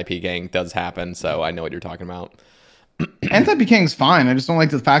the anti-PKing does happen, so I know what you're talking about. Anti-PKing's fine. I just don't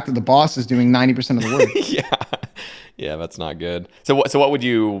like the fact that the boss is doing 90% of the work. Yeah, that's not good. So what would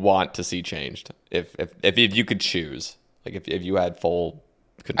you want to see changed if you could choose? Like if you had full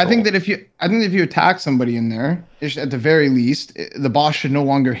control? I think that if you attack somebody in there, at the very least, the boss should no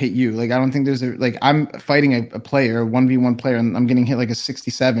longer hit you. Like I don't think there's I'm fighting a player, 1v1 player, and I'm getting hit like a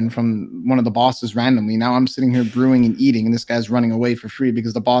 67 from one of the bosses randomly. Now I'm sitting here brewing and eating, and this guy's running away for free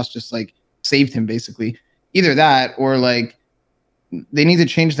because the boss just like saved him basically. Either that or like they need to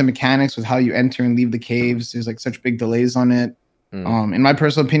change the mechanics with how you enter and leave the caves. There's like such big delays on it. In my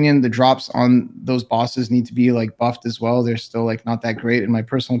personal opinion, the drops on those bosses need to be like buffed as well. They're still like not that great in my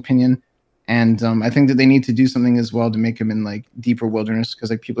personal opinion. And I think that they need to do something as well to make them in like deeper wilderness, because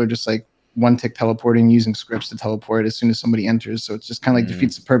like people are just like one tick teleporting, using scripts to teleport as soon as somebody enters. So it's just kind of like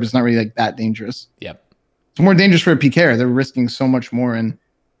defeats the purpose. Not really like that dangerous. Yep. It's more dangerous for a PKer. They're risking so much more, and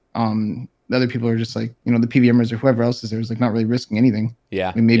the other people are just like, you know, the PVMers or whoever else is there is like not really risking anything. Yeah.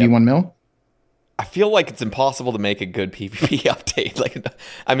 I mean, maybe 1 mil. I feel like it's impossible to make a good PvP update. Like,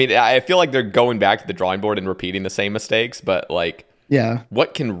 I mean, I feel like they're going back to the drawing board and repeating the same mistakes, but like, yeah,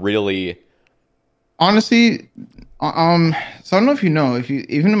 what can really... Honestly, so I don't know if you know, if you,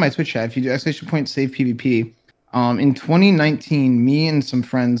 even in my Twitch chat, if you do !PvP, save PvP, in 2019, me and some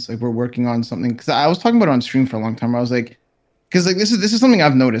friends like were working on something, because I was talking about it on stream for a long time. I was like, because like this is something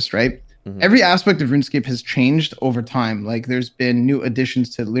I've noticed, right? Every aspect of RuneScape has changed over time. Like there's been new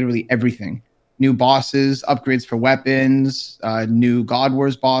additions to literally everything. New bosses, upgrades for weapons, new God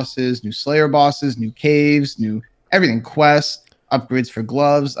Wars bosses, new Slayer bosses, new caves, new everything, quests, upgrades for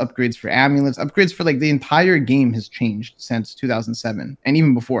gloves, upgrades for amulets, upgrades for like the entire game has changed since 2007 and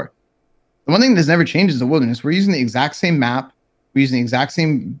even before. The one thing that's never changed is the wilderness. We're using the exact same map. We're using the exact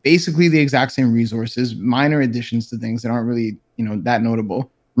same, basically the exact same resources, minor additions to things that aren't really, you know, that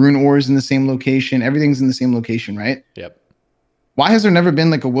notable. Rune ores in the same location. Everything's in the same location, right? Yep. Why has there never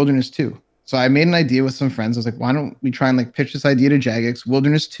been like a Wilderness 2? So I made an idea with some friends. I was like, why don't we try and like pitch this idea to Jagex?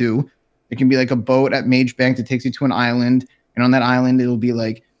 Wilderness 2. It can be like a boat at Mage Bank that takes you to an island. And on that island, it'll be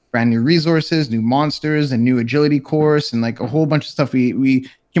like brand new resources, new monsters, and new agility course, and like a whole bunch of stuff. We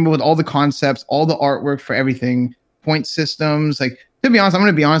came up with all the concepts, all the artwork for everything, point systems. Like, to be honest, I'm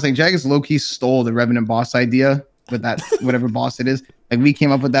going to be honest, like Jagex low-key stole the Revenant boss idea with that, whatever boss it is. Like we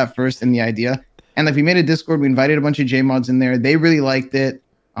came up with that first in the idea. And like we made a Discord, we invited a bunch of JMods in there. They really liked it.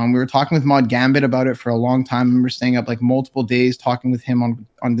 We were talking with Mod Gambit about it for a long time. I remember staying up like multiple days talking with him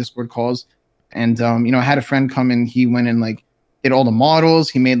on Discord calls. And, you know, I had a friend come in. He went and like did all the models.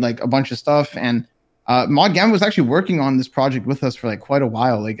 He made like a bunch of stuff. And Mod Gambit was actually working on this project with us for like quite a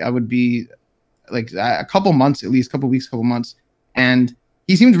while. Like I would be like a couple months, at least couple weeks, couple months. And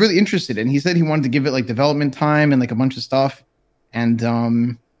he seemed really interested. And he said he wanted to give it like development time and like a bunch of stuff. And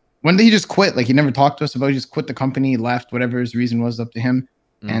one day he just quit. Like he never talked to us about it. He just quit the company, left, whatever his reason was, up to him.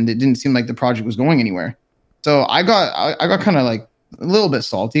 And it didn't seem like the project was going anywhere. So I got kind of like a little bit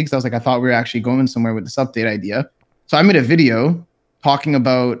salty, because I was like, I thought we were actually going somewhere with this update idea. So I made a video talking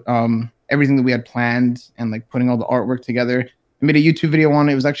about everything that we had planned and like putting all the artwork together. I made a YouTube video on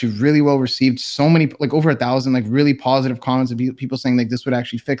it. It was actually really well received. So many, like over 1,000, like really positive comments of people saying like this would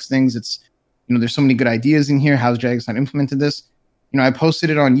actually fix things. It's, you know, there's so many good ideas in here. How's Jagex not implemented this? You know, I posted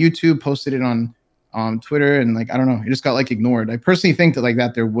it on YouTube, posted it on Twitter, and like, I don't know, it just got like ignored. I personally think that like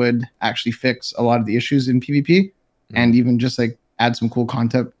that there would actually fix a lot of the issues in PvP, and even just like add some cool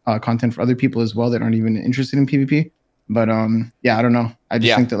content for other people as well that aren't even interested in PvP. But yeah, I don't know. I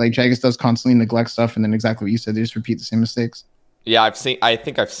just think that like Jagex does constantly neglect stuff, and then exactly what you said, they just repeat the same mistakes. Yeah, I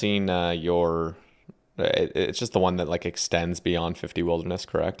think I've seen your. It's just the one that like extends beyond 50 Wilderness,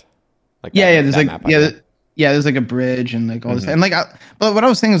 correct? Like there's like there's like a bridge and like all this, and like, but what I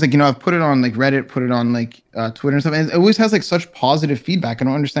was saying is like, you know, I've put it on like Reddit, put it on like Twitter and stuff, and it always has like such positive feedback. I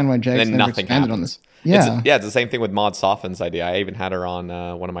don't understand why Jagex never expanded on this. Yeah, it's the same thing with Mod Soften's idea. I even had her on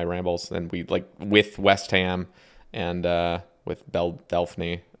one of my rambles, and we like with West Ham and with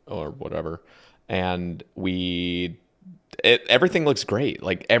Delphine or whatever, and everything looks great.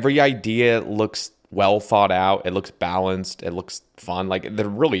 Like every idea looks well thought out. It looks balanced. It looks fun. Like there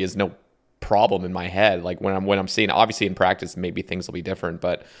really is no problem in my head. Like when I'm seeing, obviously in practice, maybe things will be different,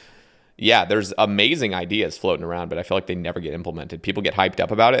 but yeah, there's amazing ideas floating around, but I feel like they never get implemented. People get hyped up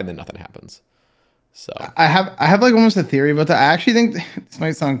about it and then nothing happens. So I have like almost a theory about that. I actually think this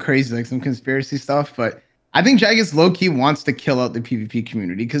might sound crazy, like some conspiracy stuff, but I think Jagex low-key wants to kill out the PvP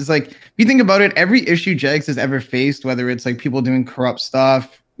community. Because like if you think about it, every issue Jagex has ever faced, whether it's like people doing corrupt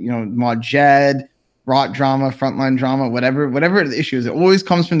stuff, you know, Mod Jed, rot drama, frontline drama, whatever the issue is, it always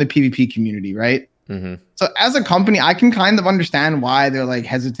comes from the PvP community, right? Mm-hmm. So as a company, I can kind of understand why they're like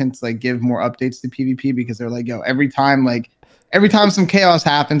hesitant to like give more updates to PvP, because they're like, yo, every time some chaos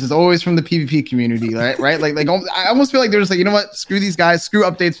happens, it's always from the PvP community, right? Like I almost feel like they're just like, you know what? Screw these guys, screw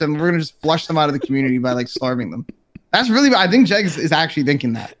updates for them. We're gonna just flush them out of the community by like starving them. That's really, I think Jagex is actually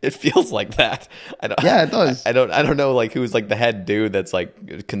thinking that. It feels like that. Yeah, it does. I don't know like who's like the head dude that's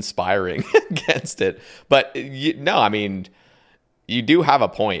like conspiring against it. But no, I mean, you do have a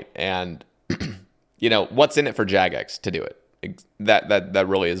point, and you know what's in it for Jagex to do it. that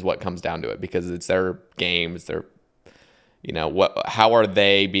really is what comes down to it, because it's their game, it's their, how are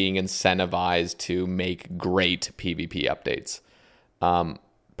they being incentivized to make great PvP updates?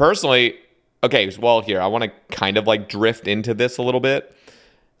 Personally, okay, well, here I want to kind of like drift into this a little bit.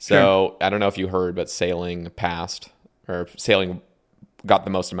 So sure. I don't know if you heard, but sailing got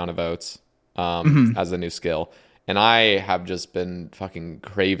the most amount of votes as a new skill, and I have just been fucking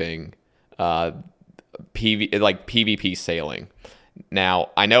craving PvP sailing.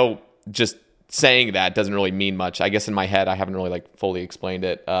 Now I know just saying that doesn't really mean much. I guess in my head I haven't really like fully explained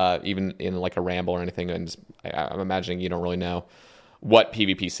it, even in like a ramble or anything. And I'm imagining you don't really know what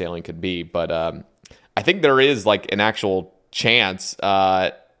PvP sailing could be, but I think there is like an actual chance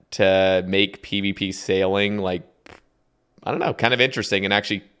to make PvP sailing like, I don't know, kind of interesting and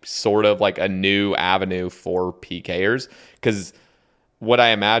actually sort of like a new avenue for PKers. Because what I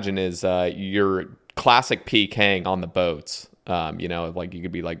imagine is your classic PKing on the boats. Like you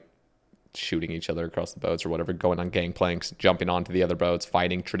could be like shooting each other across the boats or whatever, going on gangplanks, jumping onto the other boats,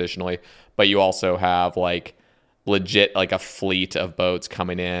 fighting traditionally. But you also have like legit like a fleet of boats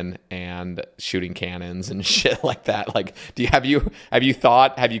coming in and shooting cannons and shit like that. Like, have you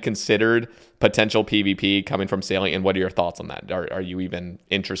considered potential PvP coming from sailing, and what are your thoughts on that? Are you even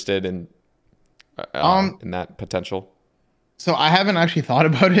interested in that potential? So I haven't actually thought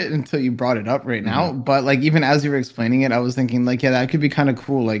about it until you brought it up right now. But like, even as you were explaining it, I was thinking like, yeah, that could be kind of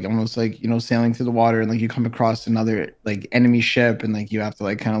cool. Like almost like, sailing through the water and like you come across another like enemy ship and like you have to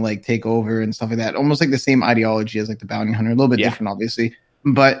like kind of like take over and stuff like that. Almost like the same ideology as like the bounty hunter, a little bit different, obviously.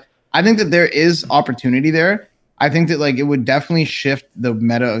 But I think that there is opportunity there. I think that like it would definitely shift the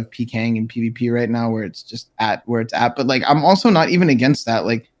meta of PKing and PvP right now where it's just at where it's at. But like, I'm also not even against that.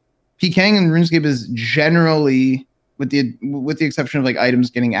 Like PKing and RuneScape is generally, with the exception of like items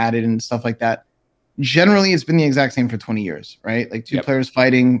getting added and stuff like that, generally it's been the exact same for 20 years, right? Like two players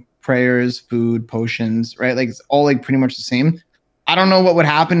fighting, prayers, food, potions, right? Like it's all like pretty much the same. I don't know what would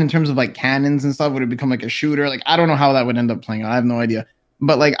happen in terms of like cannons and stuff. Would it become like a shooter? Like I don't know how that would end up playing. I have no idea.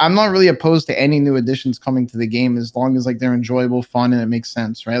 But like I'm not really opposed to any new additions coming to the game as long as like they're enjoyable, fun, and it makes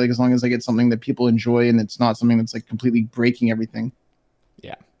sense, right? Like as long as like it's something that people enjoy and it's not something that's like completely breaking everything.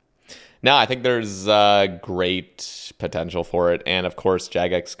 Yeah. No, I think there's great potential for it. And of course,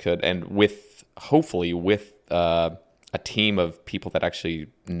 Jagex could, and hopefully with a team of people that actually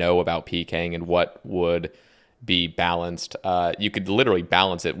know about PKing and what would be balanced, you could literally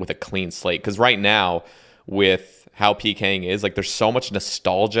balance it with a clean slate. Because right now, with how PKing is, like there's so much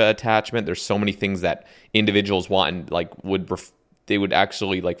nostalgia attachment. There's so many things that individuals want and like they would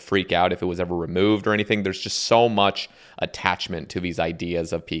actually like freak out if it was ever removed or anything. There's just so much attachment to these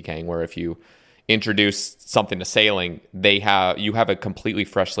ideas of PKing, where if you introduce something to sailing, you have a completely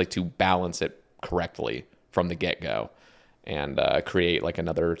fresh slate to balance it correctly from the get-go and create like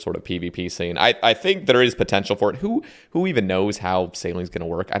another sort of PvP scene. I think there is potential for it. Who even knows how sailing's going to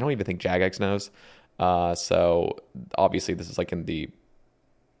work? I don't even think Jagex knows. So obviously this is like in the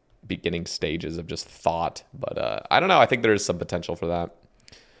beginning stages of just thought, but I don't know. I think there is some potential for that.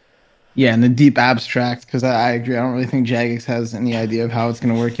 Yeah, and the deep abstract, because I agree. I don't really think Jagex has any idea of how it's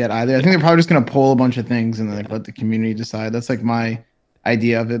going to work yet either. I think they're probably just going to pull a bunch of things and then like let the community decide. That's like my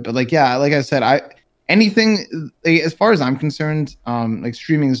idea of it. But like, yeah, like I said, anything like, as far as I'm concerned, like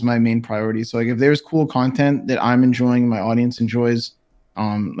streaming is my main priority. So like if there's cool content that I'm enjoying, my audience enjoys,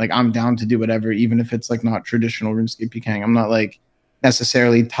 like I'm down to do whatever, even if it's like not traditional RuneScape PKing. I'm not like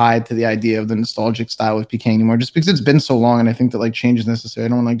necessarily tied to the idea of the nostalgic style of PK anymore, just because it's been so long. And I think that like change is necessary. I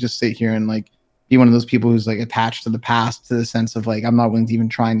don't want to like just sit here and like be one of those people who's like attached to the past, to the sense of like I'm not willing to even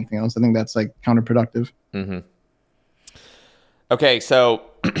try anything else. I think that's like counterproductive. Mm-hmm. Okay, so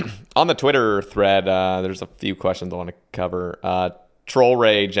on the Twitter thread, there's a few questions I want to cover. Troll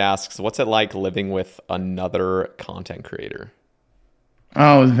Rage asks, what's it like living with another content creator?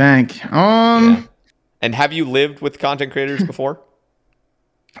 Oh, Vank. Yeah. And have you lived with content creators before?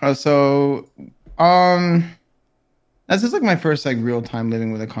 That's just like my first like real time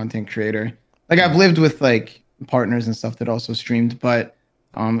living with a content creator. Like I've lived with like partners and stuff that also streamed, but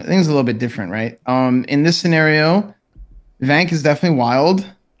I think it's a little bit different, right? In this scenario, Vank is definitely wild.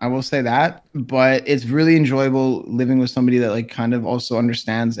 I will say that, but it's really enjoyable living with somebody that like kind of also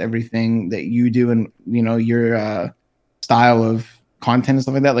understands everything that you do and your style of content and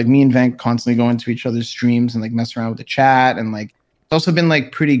stuff like that. Like me and Vank constantly go into each other's streams and like mess around with the chat, and like it's also been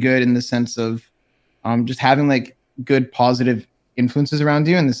like pretty good in the sense of just having like good positive influences around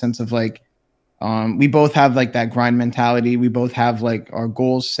you, in the sense of like we both have like that grind mentality. We both have like our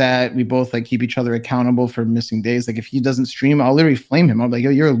goals set. We both like keep each other accountable for missing days. Like if he doesn't stream, I'll literally flame him. I'll be like, yo,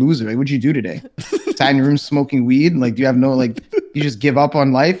 you're a loser. Like, what'd you do today? sat in your room smoking weed? Like, do you have no, like, you just give up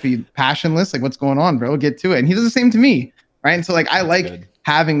on life? Are you passionless? Like, what's going on, bro? Get to it. And he does the same to me, right? And so, like, I like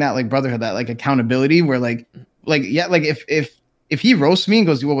having that, like, brotherhood, that, like, accountability where, yeah, like, if he roasts me and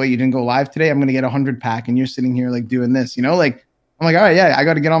goes, well, wait, you didn't go live today, I'm going to get 100 pack and you're sitting here, like, doing this, you know? Like, I'm like, all right, yeah, I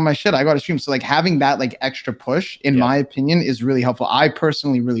got to get on my shit. I got to stream. So, like, having that, like, extra push, in my opinion, is really helpful. I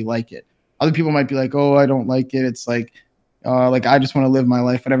personally really like it. Other people might be like, oh, I don't like it. It's like I just want to live my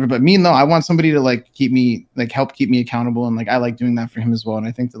life, whatever. But me, no, I want somebody to, like, keep me, like, help keep me accountable. And, like, I like doing that for him as well. And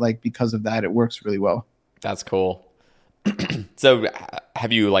I think that, like, because of that, it works really well. That's cool. So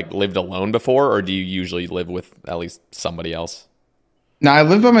have you, like, lived alone before, or do you usually live with at least somebody else? No, I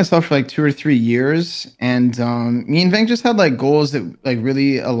lived by myself for like 2 or 3 years, and me and Vank just had like goals that like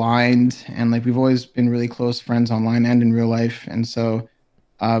really aligned, and like we've always been really close friends online and in real life, and so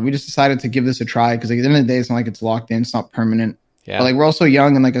we just decided to give this a try because like, at the end of the day, it's not like it's locked in, it's not permanent. Yeah. But like we're also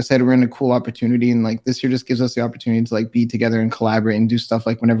young, and like I said, we're in a cool opportunity, and like this year just gives us the opportunity to like be together and collaborate and do stuff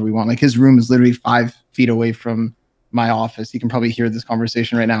like whenever we want. Like his room is literally 5 feet away from my office. You can probably hear this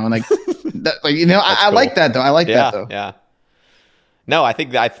conversation right now, and like that, like you know, I like that though. I like that though. Yeah. No, I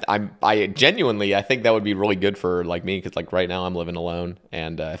think that I genuinely, I think that would be really good for like me. Cause like right now I'm living alone.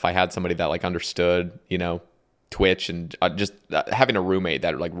 And if I had somebody that like understood, you know, Twitch and just having a roommate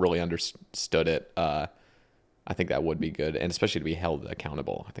that like really understood it, I think that would be good. And especially to be held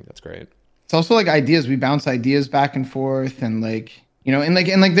accountable. I think that's great. It's also like ideas. We bounce ideas back and forth, and like, you know, and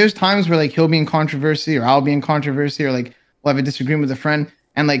like there's times where like he'll be in controversy or I'll be in controversy, or like we'll have a disagreement with a friend.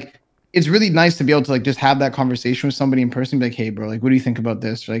 And like, it's really nice to be able to like just have that conversation with somebody in person, be like, hey bro, like what do you think about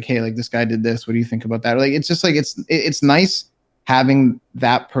this? Or like, hey, like this guy did this, what do you think about that? Or, like it's just like it's nice having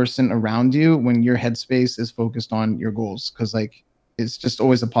that person around you when your headspace is focused on your goals, because like it's just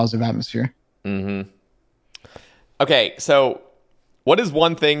always a positive atmosphere. Mm-hmm. Okay, so what is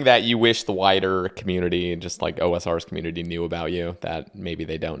one thing that you wish the wider community, just like OSR's community, knew about you that maybe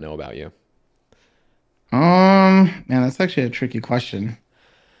they don't know about you? Man, that's actually a tricky question.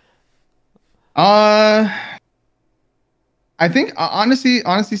 I think honestly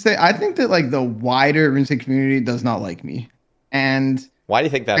say I think that like the wider RuneScape community does not like me. And why do you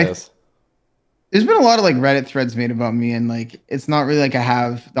think that is? There's been a lot of like Reddit threads made about me, and like it's not really like I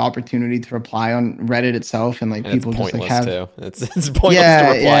have the opportunity to reply on Reddit itself, and like and people it's just like have too. It's pointless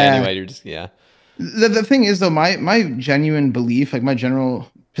to reply anyway. You're just The thing is though, my genuine belief, like my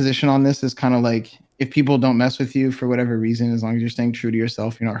general position on this is kind of like, if people don't mess with you for whatever reason, as long as you're staying true to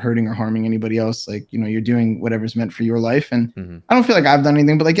yourself, you're not hurting or harming anybody else, like, you know, you're doing whatever's meant for your life. And I don't feel like I've done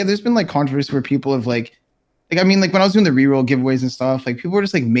anything, but like, yeah, there's been like controversy where people have like, I mean, like when I was doing the reroll giveaways and stuff, like people were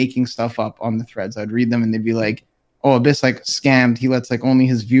just like making stuff up on the threads. I'd read them and they'd be like, oh, Abyss like scammed. He lets like only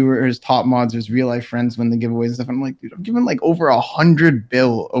his viewers, top mods, or his real life friends win the giveaways and stuff. And I'm like, dude, I'm giving like over 100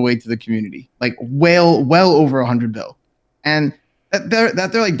 bill away to the community, like well over 100 bill. And they're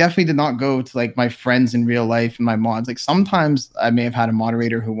like definitely did not go to like my friends in real life and my mods. Like sometimes I may have had a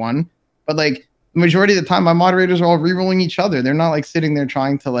moderator who won, but like the majority of the time my moderators are all rerolling each other. They're not like sitting there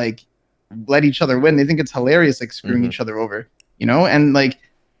trying to like let each other win. They think it's hilarious, like screwing each other over, you know? And like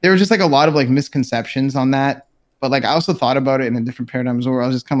there was just like a lot of like misconceptions on that. But like I also thought about it in a different paradigm as well, where I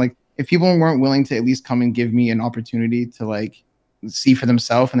was just kind of like, if people weren't willing to at least come and give me an opportunity to like see for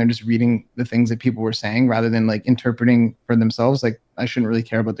themselves, and they're just reading the things that people were saying rather than like interpreting for themselves, like I shouldn't really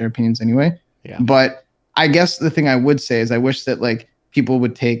care about their opinions anyway. Yeah. But I guess the thing I would say is I wish that like people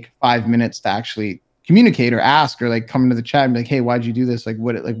would take 5 minutes to actually communicate or ask, or like come into the chat and be like, hey, why'd you do this? Like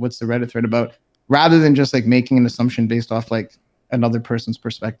what's the Reddit thread about? Rather than just like making an assumption based off like another person's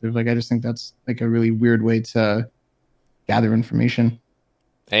perspective. Like I just think that's like a really weird way to gather information.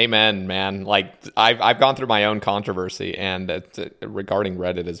 Amen, man. Like I've gone through my own controversy, and regarding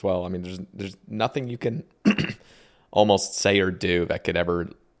Reddit as well. I mean, there's nothing you can almost say or do that could ever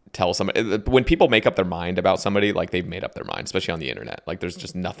tell somebody. When people make up their mind about somebody, like they've made up their mind, especially on the internet. Like there's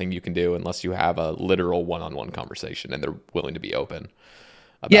just nothing you can do unless you have a literal one-on-one conversation and they're willing to be open.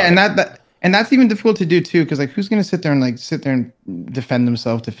 Yeah, and that's even difficult to do too, because like who's going to sit there and defend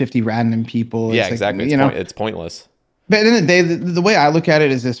themselves to 50 random people? Yeah, it's exactly. Like, it's pointless. But at the end of the day, the way I look at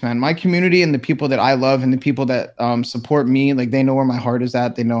it is this, man. My community and the people that I love and the people that support me, like they know where my heart is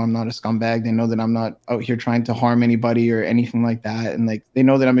at. They know I'm not a scumbag. They know that I'm not out here trying to harm anybody or anything like that. And like they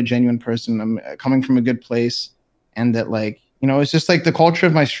know that I'm a genuine person. I'm coming from a good place, and that like, you know, it's just like the culture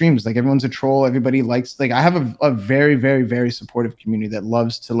of my streams. Like everyone's a troll. Everybody likes, like I have a very, very, very supportive community that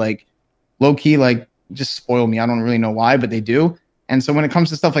loves to like low key like just spoil me. I don't really know why, but they do. And so when it comes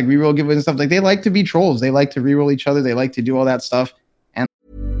to stuff like reroll giveaways and stuff, like they like to be trolls. They like to reroll each other. They like to do all that stuff. And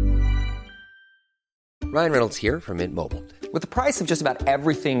Ryan Reynolds here from Mint Mobile. With the price of just about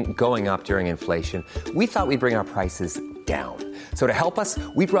everything going up during inflation, we thought we'd bring our prices down. So to help us,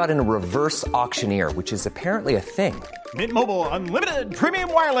 we brought in a reverse auctioneer, which is apparently a thing. Mint Mobile Unlimited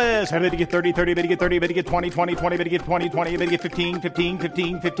Premium Wireless. How to get 30, 30, how to get 30, how to get 20, 20, 20, how to get 20, 20, how to get 15, 15,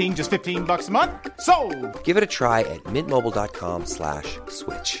 15, 15, just $15 a month? Sold! Give it a try at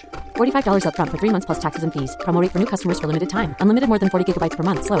mintmobile.com/switch. $45 up front for 3 months plus taxes and fees. Promo rate for new customers for limited time. Unlimited more than 40 gigabytes per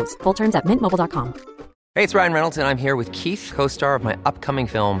month. Slows full terms at mintmobile.com. Hey, it's Ryan Reynolds, and I'm here with Keith, co-star of my upcoming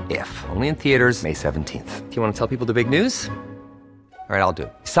film, If, only in theaters May 17th. Do you want to tell people the big news? All right, I'll do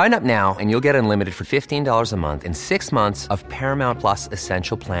it. Sign up now and you'll get unlimited for $15 a month and 6 months of Paramount Plus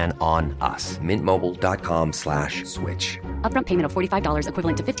Essential Plan on us. Mintmobile.com/switch. Upfront payment of $45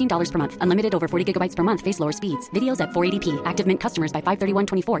 equivalent to $15 per month. Unlimited over 40 gigabytes per month. Face lower speeds. Videos at 480p. Active Mint customers by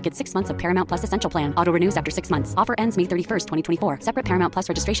 531.24 get 6 months of Paramount Plus Essential Plan. Auto renews after 6 months. Offer ends May 31st, 2024. Separate Paramount Plus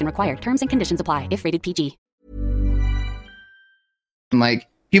registration required. Terms and conditions apply if rated PG. Like,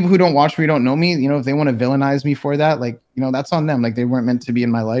 people who don't watch me don't know me, if they want to villainize me for that, that's on them. Like, they weren't meant to be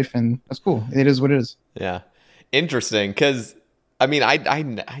in my life, and that's cool. It is what it is. Yeah. Interesting, because I mean, I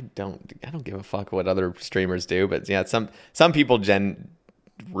don't give a fuck what other streamers do, but yeah, some people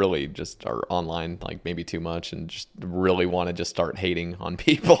really just are online like maybe too much and just really want to just start hating on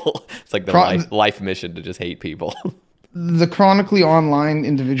people. It's like their life mission to just hate people. The chronically online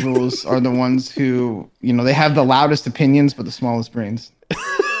individuals are the ones who, they have the loudest opinions but the smallest brains.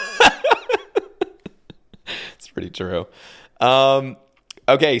 It's pretty true.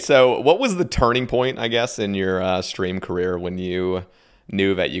 Okay, so what was the turning point, I guess, in your stream career when you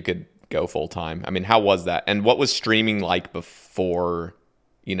knew that you could go full time? I mean, how was that? And what was streaming like before,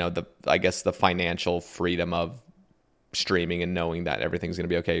 the financial freedom of streaming and knowing that everything's going to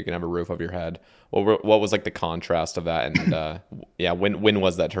be okay, you can have a roof over your head? What was like the contrast of that? And when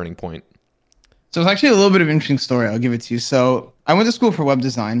was that turning point? So it's actually a little bit of an interesting story. I'll give it to you. So I went to school for web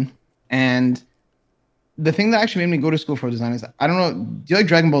design, and the thing that actually made me go to school for design is, I don't know, do you like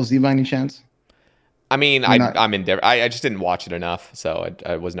Dragon Ball Z by any chance? I mean, I'm indifferent. I just didn't watch it enough, so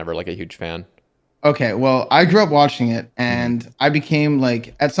I was never like a huge fan. Okay, well, I grew up watching it, and I became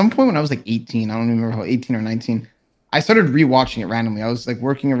like, at some point when I was like 18, I don't even remember how, 18 or 19, I started rewatching it randomly. I was like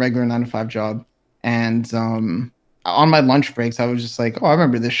working a regular 9-to-5 job, and on my lunch breaks, I was just like, oh, I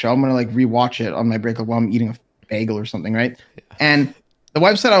remember this show. I'm gonna like rewatch it on my break while I'm eating a bagel or something, right? Yeah. And the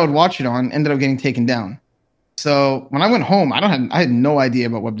website I would watch it on ended up getting taken down. So when I went home, I had no idea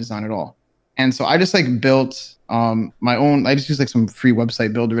about web design at all. And so I just like built my own, I just used like some free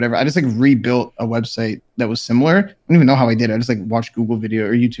website build or whatever. I just like rebuilt a website that was similar. I don't even know how I did it. I just like watched Google video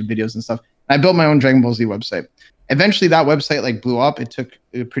or YouTube videos and stuff. I built my own Dragon Ball Z website. Eventually that website like blew up. It took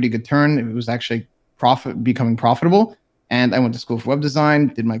a pretty good turn. It was actually becoming profitable. And I went to school for web design,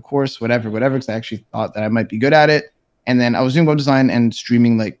 did my course, whatever, because I actually thought that I might be good at it. And then I was doing web design and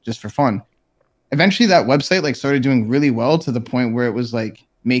streaming like just for fun. Eventually that website like started doing really well to the point where it was like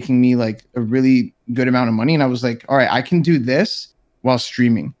making me like a really good amount of money. And I was like, all right, I can do this while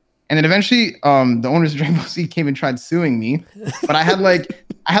streaming. And then eventually the owners of Dragon Ball Z came and tried suing me, but I had like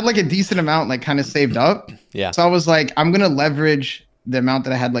a decent amount like kind of saved up. Yeah. So I was like, I'm going to leverage the amount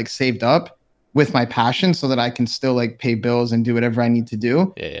that I had like saved up with my passion so that I can still like pay bills and do whatever I need to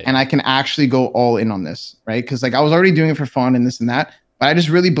do. Yeah. And I can actually go all in on this, right? Because like I was already doing it for fun and this and that. But I just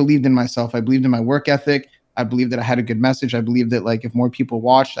really believed in myself. I believed in my work ethic. I believed that I had a good message. I believed that like if more people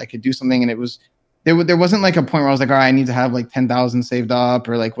watched, I could do something. And it was there wasn't like a point where I was like, all right, I need to have like 10,000 saved up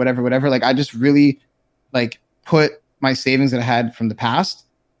or like whatever. Like I just really like put my savings that I had from the past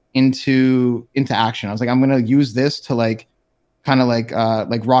into action. I was like, I'm gonna use this to like kind of like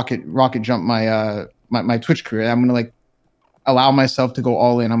rocket jump my my Twitch career. I'm gonna like allow myself to go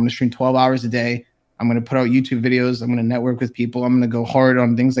all in. I'm gonna stream 12 hours a day. I'm going to put out YouTube videos. I'm going to network with people. I'm going to go hard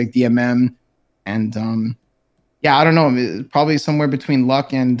on things like DMM. And I don't know, probably somewhere between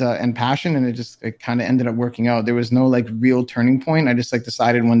luck and passion. And it kind of ended up working out. There was no like real turning point. I just like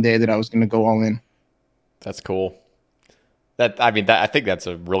decided one day that I was going to go all in. That's cool. I think that's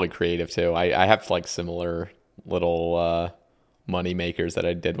a really creative too. I have like similar little money makers that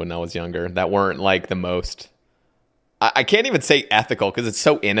I did when I was younger that weren't like the most, I can't even say ethical because it's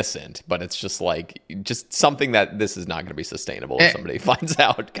so innocent, but it's just something that this is not going to be sustainable if somebody finds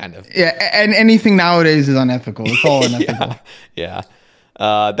out, kind of. Yeah, and anything nowadays is unethical. It's all unethical. Yeah.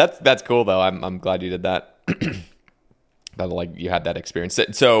 That's cool though. I'm glad you did that. That like you had that experience.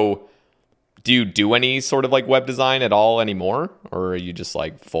 So, do you do any sort of like web design at all anymore, or are you just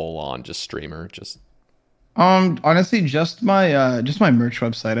like full on just streamer? Honestly, just my merch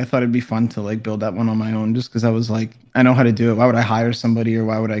website. I thought it'd be fun to like build that one on my own, just because I was like, I know how to do it. Why would I hire somebody, or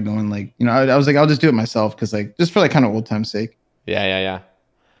why would I go and like, I was like, I'll just do it myself, because like just for like kind of old time's sake. Yeah.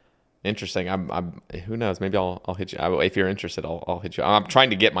 Interesting. I'm. Who knows? Maybe I'll hit you. If you're interested, I'll hit you. I'm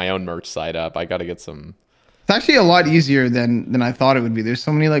trying to get my own merch site up. I got to get some. It's actually a lot easier than I thought it would be. There's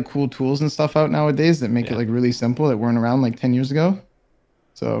so many like cool tools and stuff out nowadays that make it like really simple that weren't around like 10 years ago.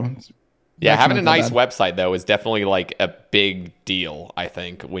 So yeah, having a nice website though is definitely like a big deal. I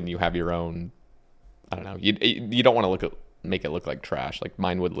think when you have your own, I don't know, you don't want to make it look like trash. Like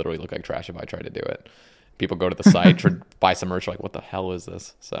mine would literally look like trash if I tried to do it. People go to the site to buy some merch, like what the hell is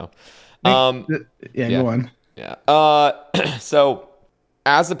this? So, go on. Yeah. So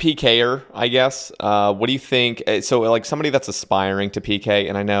as a PKer, I guess, what do you think? So like somebody that's aspiring to PK,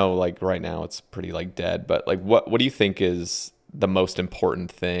 and I know like right now it's pretty like dead, but like what do you think is the most important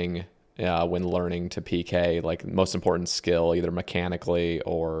thing when learning to PK, like most important skill, either mechanically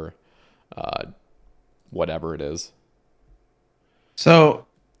or whatever it is? So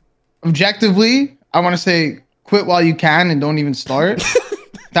objectively, I want to say quit while you can and don't even start.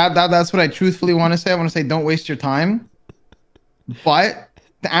 That's what I truthfully want to say. I want to say don't waste your time. But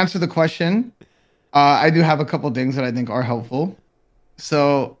to answer the question, I do have a couple things that I think are helpful.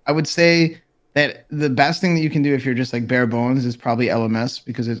 So I would say that the best thing that you can do if you're just like bare bones is probably LMS,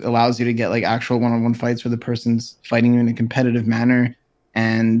 because it allows you to get like actual one-on-one fights where the person's fighting you in a competitive manner,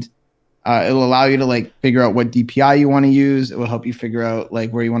 and it'll allow you to like figure out what DPI you want to use. It will help you figure out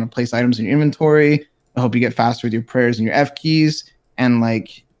like where you want to place items in your inventory. It'll help you get faster with your prayers and your F keys, and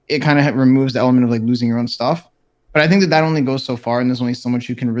like it kind of removes the element of like losing your own stuff. But I think that only goes so far, and there's only so much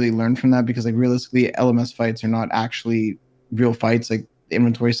you can really learn from that, because like realistically, LMS fights are not actually real fights. Like the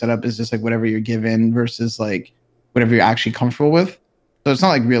inventory setup is just like whatever you're given versus like whatever you're actually comfortable with. So it's not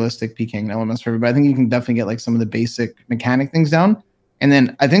like realistic PKing LMS for everybody. I think you can definitely get like some of the basic mechanic things down. And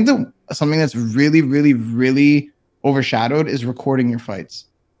then I think that something that's really, really, really overshadowed is recording your fights.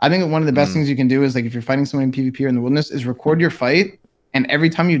 I think that one of the best things you can do is like if you're fighting someone in PvP or in the wilderness is record your fight. And every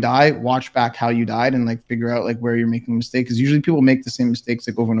time you die, watch back how you died and like figure out like where you're making a mistake. Because usually people make the same mistakes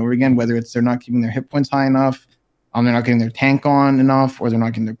like over and over again, whether it's they're not keeping their hit points high enough, they're not getting their tank on enough, or they're not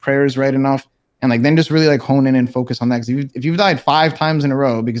getting their prayers right enough. And like then just really like hone in and focus on that. Because if you've died 5 times in a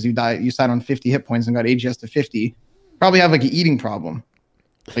row because you sat on 50 hit points and got AGS to 50, you probably have like an eating problem.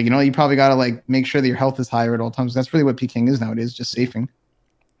 Like, you probably got to like make sure that your health is higher at all times. That's really what PKing is nowadays, just safing.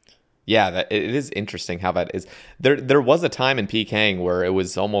 Yeah, it is interesting how that is. There was a time in PKing where it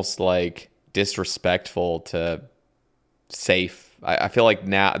was almost like disrespectful to safe. I feel like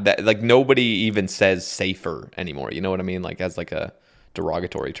now that like nobody even says safer anymore. You know what I mean? Like as like a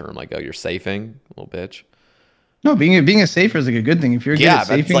derogatory term, like, oh, you're safing, little bitch. No, being a safer is like a good thing. If you're good at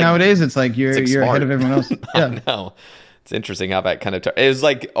safing like, nowadays, it's like you're ahead of everyone else. Yeah. I know. It's interesting how that kind of it was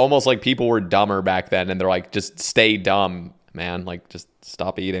like almost like people were dumber back then, and they're like, just stay dumb, man. Like just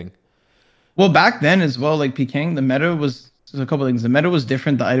stop eating. Well, back then as well, like PKing, the meta was a couple of things. The meta was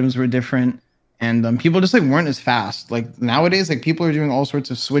different. The items were different, and people just like weren't as fast. Like nowadays, like people are doing all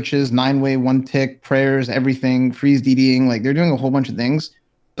sorts of switches, 9-way, 1-tick, prayers, everything, freeze DDing. Like they're doing a whole bunch of things.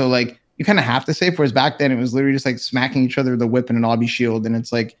 So like you kind of have to save. Whereas back then, it was literally just like smacking each other with a whip and an obby shield, and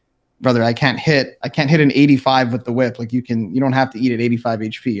it's like, brother, I can't hit an 85 with the whip. Like you don't have to eat at 85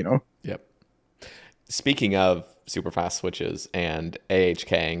 HP. Yep. Speaking of super fast switches and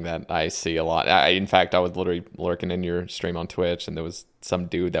AHKing that I see a lot. In fact, I was literally lurking in your stream on Twitch, and there was some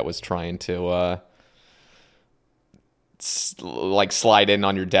dude that was trying to like slide in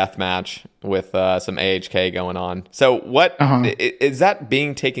on your death match with some AHK going on. So what is that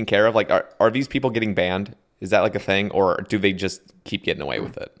being taken care of? Like, are these people getting banned? Is that like a thing, or do they just keep getting away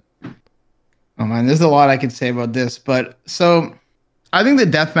with it? Oh man, there's a lot I could say about this, but so I think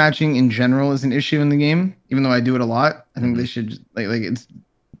that deathmatching in general is an issue in the game, even though I do it a lot. I think they should like it's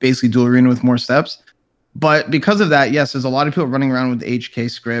basically dual arena with more steps. But because of that, yes, there's a lot of people running around with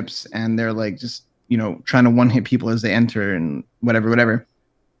HK scripts, and they're like just trying to one hit people as they enter and whatever.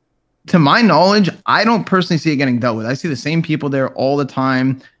 To my knowledge, I don't personally see it getting dealt with. I see the same people there all the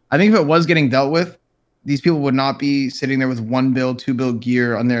time. I think if it was getting dealt with, these people would not be sitting there with 1 build, 2 build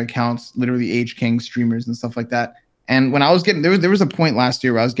gear on their accounts, literally HKing streamers and stuff like that. And when I was getting, there was a point last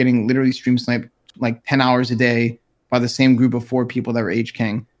year where I was getting literally stream sniped like 10 hours a day by the same group of 4 people that were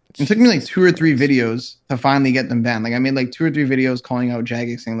HKing. It took me like 2 or 3 videos to finally get them banned. Like I made like 2 or 3 videos calling out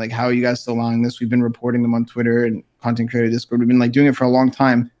Jagex, saying like, how are you guys still allowing this? We've been reporting them on Twitter and content creator Discord. We've been like doing it for a long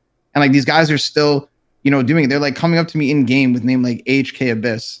time. And like these guys are still, doing it. They're like coming up to me in game with name like HK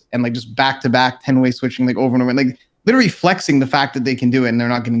Abyss and like just back to back 10-way switching like over and over, and like literally flexing the fact that they can do it and they're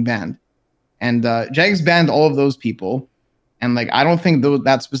not getting banned. And Jags banned all of those people. And like, I don't think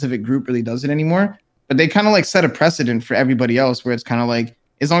that specific group really does it anymore. But they kind of like set a precedent for everybody else where it's kind of like,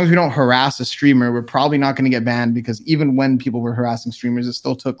 as long as we don't harass a streamer, we're probably not going to get banned, because even when people were harassing streamers, it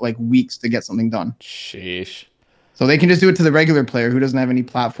still took like weeks to get something done. Sheesh. So they can just do it to the regular player who doesn't have any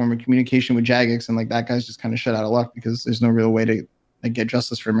platform or communication with Jagex, and like that guy's just kind of shut out of luck because there's no real way to like get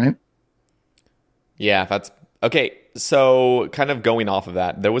justice for him, right? Yeah, that's okay. So kind of going off of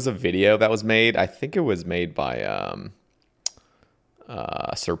that, there was a video that was made. I think it was made by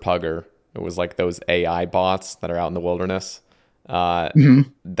Sir Pugger. It was like those AI bots that are out in the wilderness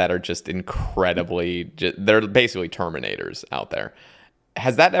that are just incredibly. They're basically Terminators out there.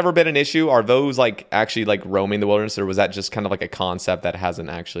 Has that ever been an issue? Are those like actually like roaming the wilderness, or was that just kind of like a concept that hasn't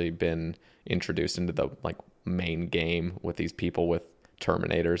actually been introduced into the like main game with these people with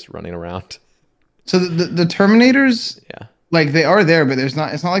Terminators running around? So the Terminators, yeah, like they are there, but it's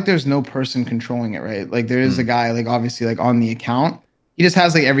not like there's no person controlling it, right? Like there is a guy like obviously like on the account. He just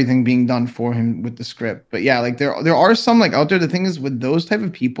has like everything being done for him with the script. But yeah, like there are some like out there. The thing is with those type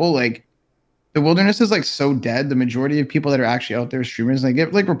of people, like the wilderness is like so dead. The majority of people that are actually out there streamers, like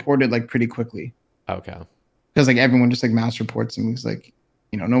get like reported like pretty quickly. Okay. Because like everyone just like mass reports them. It's like,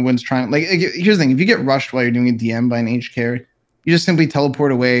 you know, no one's trying. Like here's the thing: if you get rushed while you're doing a DM by an HK, you just simply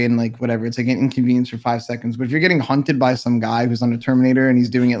teleport away and like whatever. It's like an inconvenience for 5 seconds. But if you're getting hunted by some guy who's on a Terminator and he's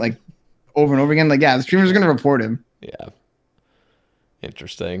doing it like over and over again, like yeah, the streamer's gonna report him. Yeah.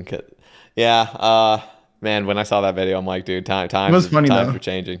 Interesting. Yeah. Man, when I saw that video, I'm like, dude, times are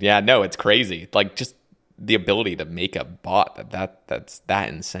changing. Yeah, no, it's crazy. Like just the ability to make a bot that's that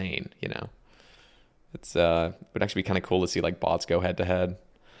insane, you know. It's would actually be kind of cool to see like bots go head to head.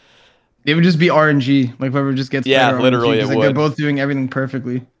 It would just be RNG, like whoever just gets better literally RNG, it like would. They're both doing everything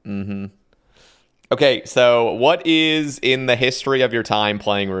perfectly. Mm-hmm. Okay, so what is in the history of your time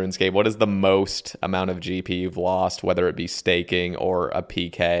playing RuneScape? What is the most amount of GP you've lost, whether it be staking or a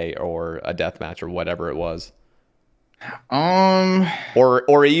PK or a deathmatch or whatever it was?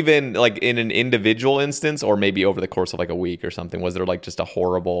 Or even like in an individual instance, or maybe over the course of like a week or something. Was there like just a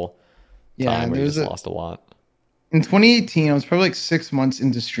horrible time where you just lost a lot? In 2018, I was probably like 6 months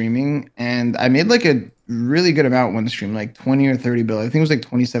into streaming, and I made like a really good amount one stream, like 20 or 30 bill. I think it was like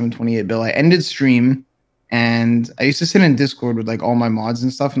 27, 28 bill. I ended stream, and I used to sit in Discord with like all my mods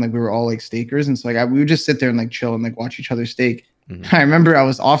and stuff, and like we were all like stakers, and so like we would just sit there and like chill and like watch each other stake. Mm-hmm. I remember I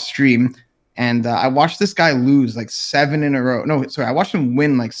was off stream, and I watched this guy lose like 7 in a row. No, sorry, I watched him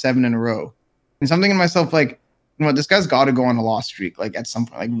win like 7 in a row, and something in myself like, you know what, this guy's got to go on a loss streak. Like at some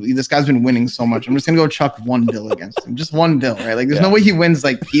point, like this guy's been winning so much. I'm just gonna go chuck 1 bill against him, just 1 bill, right? Like there's no way he wins,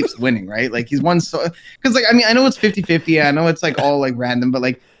 like keeps winning, right? Like he's won so, because like I mean I know it's 50-50, I know it's like all like random, but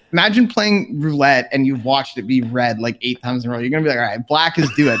like imagine playing roulette and you've watched it be red like 8 times in a row. You're gonna be like, all right, black is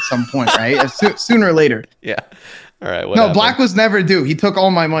due at some point, right? Sooner or later. Yeah. All right. No, happened? Black was never due. He took all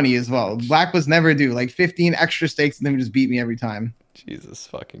my money as well. Black was never due. Like 15 extra stakes, and then just beat me every time. Jesus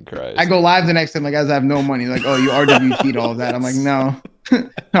fucking Christ. I go live the next time, like, guys, I have no money. Like, oh, you RWT'd all of that. I'm like, no.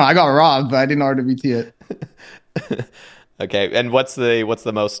 No, I got robbed, but I didn't RWT it. Okay, and what's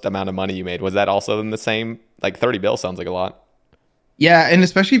the most amount of money you made? Was that also in the same, like 30 bill sounds like a lot. Yeah, and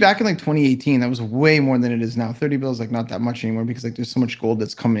especially back in like 2018, that was way more than it is now. 30 bill is like not that much anymore because like there's so much gold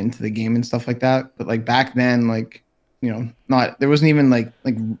that's coming into the game and stuff like that. But like back then, like, you know, there wasn't even like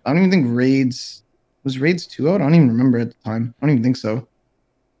I don't even think raids 2 out? I don't even remember at the time. I don't even think so.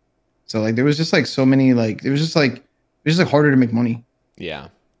 So like there was just like so many, like it was just like harder to make money. Yeah.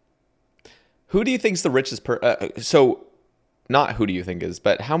 Who do you think's the richest so not who do you think is,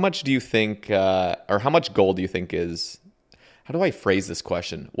 but how much do you think or how much gold do you think is, how do I phrase this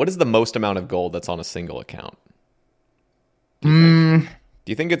question? What is the most amount of gold that's on a single account? Do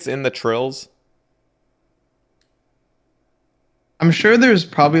you think it's in the trills? I'm sure there's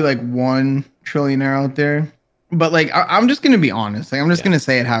probably like 1 trillionaire out there, but like I'm just gonna be honest. Like I'm just gonna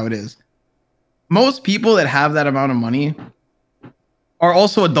say it how it is. Most people that have that amount of money are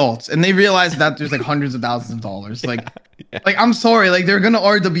also adults, and they realize that there's like hundreds of thousands of dollars. Like, like I'm sorry, like they're gonna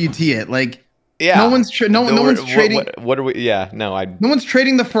RWT it. Like, no one's trading. What are we? Yeah, no, no one's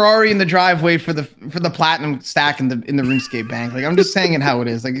trading the Ferrari in the driveway for the platinum stack in the RuneScape bank. Like I'm just saying it how it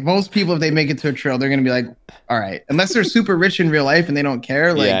is. Like most people, if they make it to a trill, they're gonna be like, all right, unless they're super rich in real life and they don't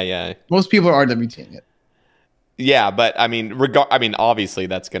care. Like, most people are RWTing it. Yeah, but I mean, obviously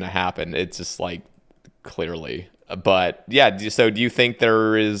that's gonna happen. It's just like clearly, but yeah. So do you think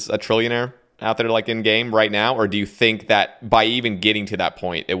there is a trillionaire out there like in game right now, or do you think that by even getting to that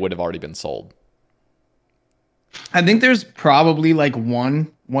point, it would have already been sold? I think there's probably like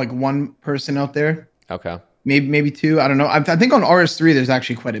one person out there. Okay. Maybe 2. I don't know. I think on RS3 there's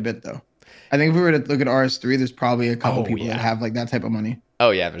actually quite a bit though. I think if we were to look at RS3, there's probably a couple people that have like that type of money.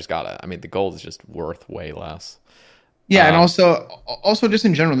 Oh yeah, there's gotta. I mean, the gold is just worth way less. Yeah, and also just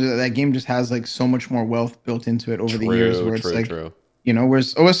in general, that game just has like so much more wealth built into it over the years. Where it's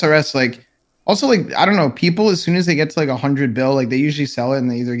whereas OSRS like. Also, like, I don't know, people, as soon as they get to like 100 bill, like they usually sell it and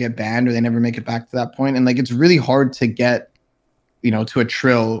they either get banned or they never make it back to that point. And like, it's really hard to get, to a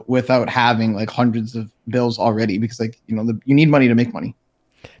trill without having like hundreds of bills already because like, you need money to make money.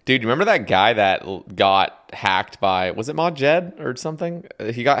 Dude, you remember that guy that got hacked by, was it Mod Jed or something?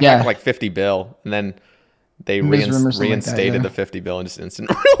 He got hacked like 50 bill and then they reinstated the 50 bill in just instant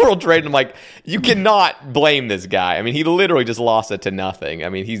real world trade. And I'm like, you cannot blame this guy. I mean, he literally just lost it to nothing. I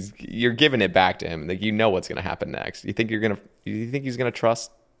mean, you're giving it back to him. Like, what's going to happen next. You think he's going to trust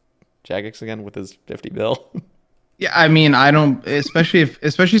Jagex again with his 50 bill? Yeah, I mean, I don't, especially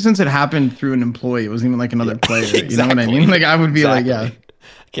since it happened through an employee. It wasn't even like another player. Exactly. You know what I mean? Like, I would be like, yeah.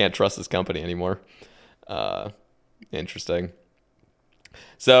 Can't trust this company anymore. Interesting.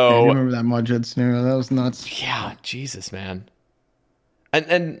 So I remember that Mod Jed scenario. That was nuts. Yeah, Jesus, man.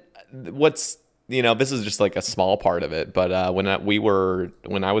 And what's this is just like a small part of it, but when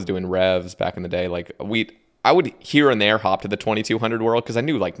I was doing revs back in the day, like I would here and there hop to the 2200 world because I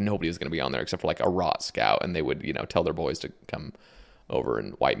knew like nobody was going to be on there except for like a rot scout, and they would tell their boys to come over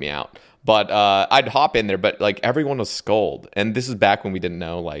and wipe me out. But I'd hop in there, but like everyone was skulled, and this is back when we didn't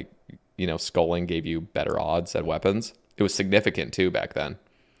know like sculling gave you better odds at weapons. It was significant too back then.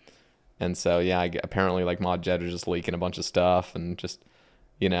 And so, yeah, apparently like Mod Jed was just leaking a bunch of stuff and just,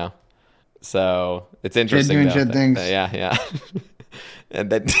 so it's interesting. Doing Jed things. Yeah.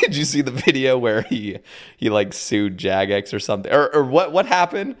 And then did you see the video where he like sued Jagex or something? Or what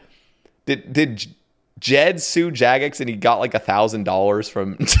happened? Did Jed sue Jagex and he got like $1,000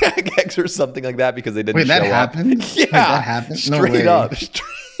 from Jagex or something like that because they didn't show up? Happened? Yeah. Wait, that happened? Straight up.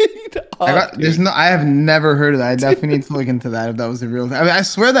 I have never heard of that. I definitely need to look into that if that was a real thing. I mean, I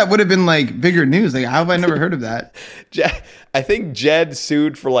swear that would have been like bigger news. Like, how have I never heard of that? I think Jed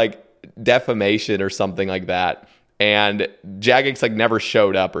sued for like defamation or something like that, and Jagex like never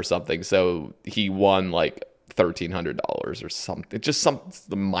showed up or something, so he won like $1,300 or something. Just some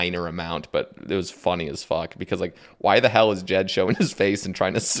minor amount, but it was funny as fuck because like, why the hell is Jed showing his face and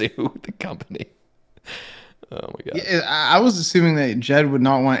trying to sue the company? Oh my god! Yeah, I was assuming that Jed would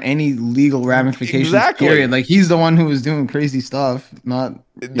not want any legal ramifications. Exactly. Period. Like, he's the one who was doing crazy stuff.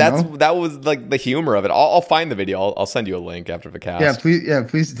 That was like the humor of it. I'll find the video. I'll send you a link after the cast. Yeah,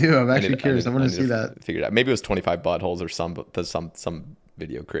 please do. I'm actually curious. I want to see that. Figure it out. Maybe it was 25 buttholes or some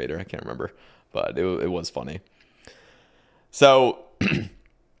video creator. I can't remember, but it was funny. So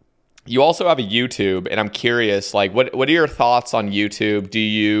you also have a YouTube, and I'm curious, like, what are your thoughts on YouTube? Do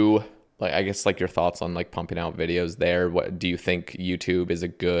you like, I guess, like, your thoughts on like pumping out videos there? What do you think YouTube is a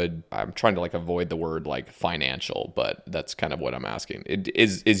good? I'm trying to like avoid the word like financial, but that's kind of what I'm asking.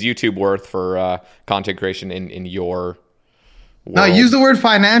 Is YouTube worth for content creation in your world? No, use the word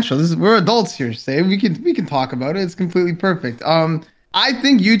financial. We're adults here, say we can talk about it. It's completely perfect. I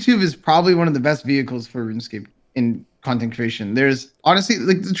think YouTube is probably one of the best vehicles for RuneScape in content creation. There's honestly,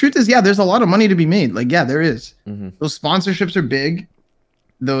 like, the truth is, yeah, there's a lot of money to be made. Like, yeah, there is. Mm-hmm. Those sponsorships are big.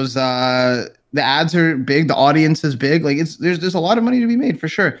 Those the ads are big. The audience is big. Like, there's a lot of money to be made for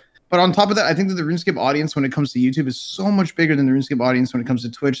sure. But on top of that, I think that the RuneScape audience, when it comes to YouTube, is so much bigger than the RuneScape audience when it comes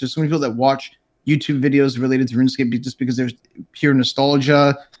to Twitch. There's so many people that watch YouTube videos related to RuneScape just because there's pure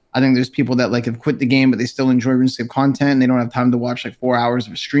nostalgia. I think there's people that like have quit the game, but they still enjoy RuneScape content. And they don't have time to watch like 4 hours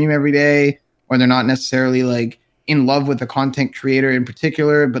of a stream every day, or they're not necessarily like in love with the content creator in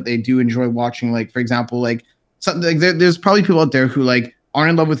particular, but they do enjoy watching, like, for example, like something like there's probably people out there who like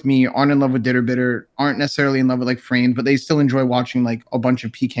aren't in love with me, aren't in love with Bitter, aren't necessarily in love with like Framed, but they still enjoy watching like a bunch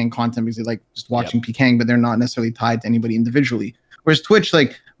of PKang content because they like just watching PKang, but they're not necessarily tied to anybody individually. Whereas Twitch,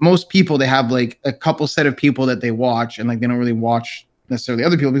 like most people, they have like a couple set of people that they watch, and like they don't really watch necessarily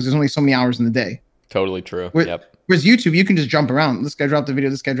other people because there's only so many hours in the day. Totally true. Whereas YouTube, you can just jump around. This guy dropped the video,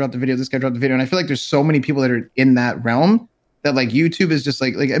 this guy dropped the video, this guy dropped the video. And I feel like there's so many people that are in that realm that like YouTube is just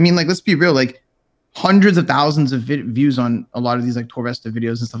like I mean, like, let's be real, like hundreds of thousands of views on a lot of these like Torvesta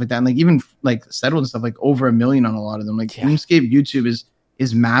videos and stuff like that. And like even like Settled and stuff, like over 1 million on a lot of them. Like RuneScape YouTube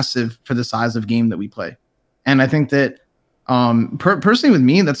is massive for the size of game that we play. And I think that personally with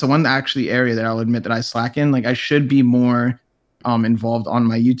me, that's the one actually area that I'll admit that I slack in. Like, I should be more involved on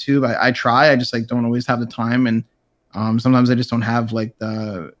my YouTube. I try. I just like don't always have the time, and sometimes I just don't have like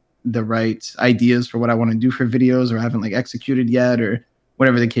the right ideas for what I want to do for videos, or I haven't like executed yet, or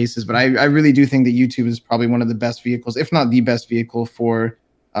whatever the case is. But I really do think that YouTube is probably one of the best vehicles, if not the best vehicle for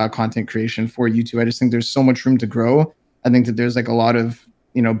content creation for YouTube. I just think there's so much room to grow. I think that there's like a lot of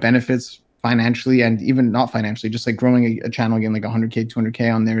benefits financially and even not financially, just like growing a channel, getting like 100K,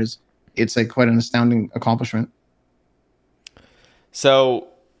 200K on there it's like quite an astounding accomplishment. So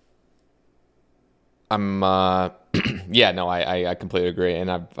I'm yeah, no, I completely agree,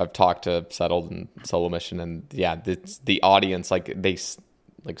 and I've talked to Settled and Solo Mission, and yeah, it's the audience, like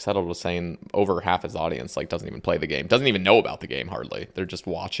Settled was saying, over half his audience like doesn't even play the game, doesn't even know about the game hardly. They're just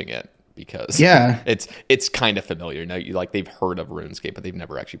watching it because it's kind of familiar. Now you like they've heard of RuneScape, but they've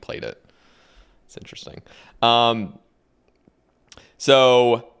never actually played it. It's interesting.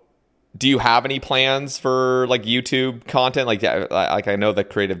 So do you have any plans for like YouTube content? Like I know the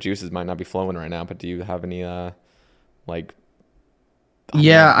creative juices might not be flowing right now, but do you have any like?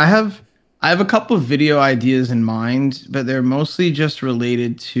 I have a couple of video ideas in mind, but they're mostly just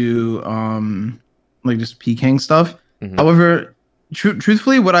related to like just PKing stuff. Mm-hmm. However,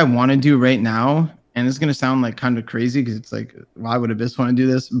 truthfully, what I want to do right now, and it's gonna sound like kind of crazy because it's like, why would Abyss want to do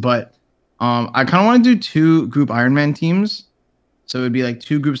this? But I kind of want to do 2 group Ironman teams. So it would be like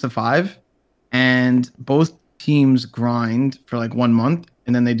 2 groups of 5, and both teams grind for like 1 month,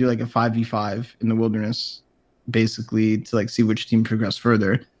 and then they do like a 5v5 in the wilderness, basically to like see which team progress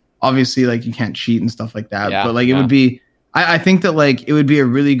further. Obviously, like you can't cheat and stuff like that, but like it would be. I think that like it would be a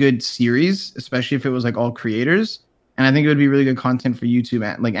really good series, especially if it was like all creators, and I think it would be really good content for YouTube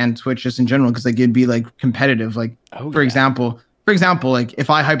and Twitch just in general, because like it'd be like competitive. Like for example, like if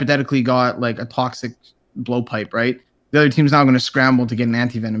I hypothetically got like a toxic blowpipe, right? The other team's now going to scramble to get an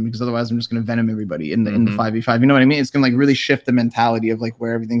anti-venom because otherwise I'm just going to venom everybody in the 5v5. You know what I mean? It's going to like really shift the mentality of like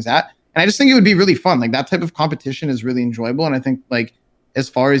where everything's at. And I just think it would be really fun. Like that type of competition is really enjoyable. And I think like as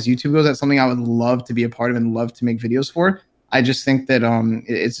far as YouTube goes, that's something I would love to be a part of and love to make videos for. I just think that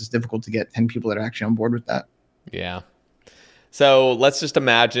it's just difficult to get 10 people that are actually on board with that. Yeah. So let's just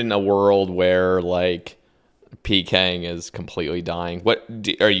imagine a world where like PKing is completely dying. What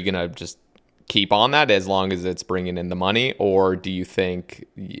are you going to just keep on that as long as it's bringing in the money, or do you think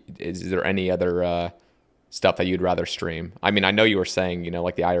is there any other stuff that you'd rather stream? I mean, I know you were saying, you know,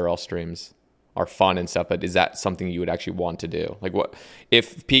 like the IRL streams are fun and stuff, but is that something you would actually want to do? Like, what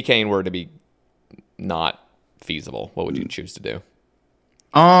if PKing were to be not feasible, what would you choose to do?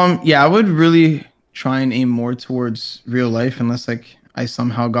 I would really try and aim more towards real life, unless like I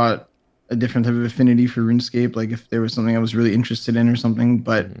somehow got a different type of affinity for RuneScape, like if there was something I was really interested in or something.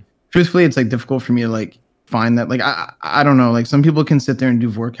 But truthfully, it's like difficult for me to like find that. Like I don't know, like some people can sit there and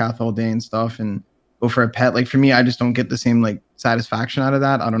do Vorkath all day and stuff and go for a pet. Like for me, I just don't get the same like satisfaction out of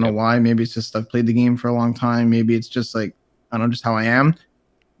that. I don't know why. Maybe it's just I've played the game for a long time. Maybe it's just like, I don't know, just how I am.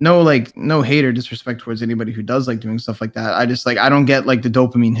 No hate or disrespect towards anybody who does like doing stuff like that. I just like, I don't get like the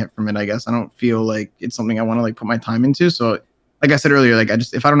dopamine hit from it, I guess. I don't feel like it's something I want to like put my time into. So like I said earlier, like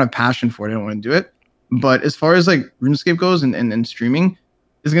if I don't have passion for it, I don't want to do it. But as far as like RuneScape goes and streaming,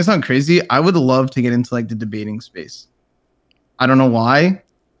 it's gonna sound crazy. I would love to get into like the debating space. I don't know why,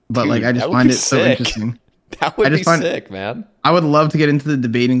 but like I just find it so interesting. That would be sick, man. I would love to get into the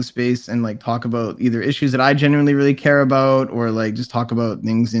debating space and like talk about either issues that I genuinely really care about, or like just talk about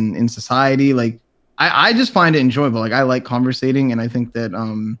things in society. Like I just find it enjoyable. Like I like conversating, and I think that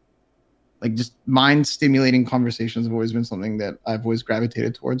like just mind stimulating conversations have always been something that I've always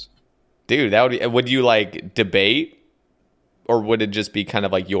gravitated towards. Dude, would you like debate, or would it just be kind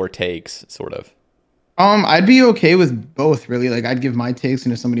of like your takes, sort of? I'd be okay with both, really. Like I'd give my takes,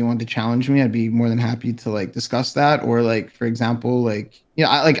 and if somebody wanted to challenge me, I'd be more than happy to like discuss that. Or like, for example, like, you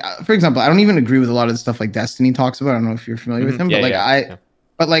know, I don't even agree with a lot of the stuff like Destiny talks about. I don't know if you're familiar with him,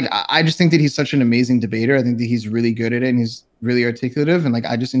 but I just think that he's such an amazing debater. I think that he's really good at it, and he's really articulative, and like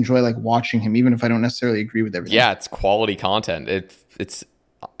I just enjoy like watching him, even if I don't necessarily agree with everything. Yeah, it's quality content. It's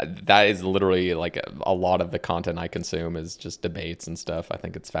that is literally like a lot of the content I consume is just debates and stuff. I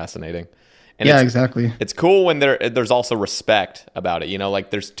think it's fascinating. And yeah, exactly. It's cool when there's also respect about it. You know, like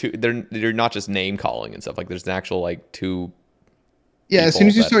they're not just name calling and stuff. Like there's an actual like two. Yeah, as soon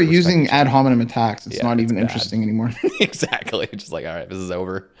as you start using ad hominem attacks, it's not even interesting anymore. Exactly. Just like, all right, this is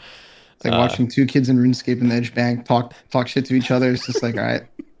over. It's like watching two kids in RuneScape in the Edge Bank talk shit to each other. It's just like, all right.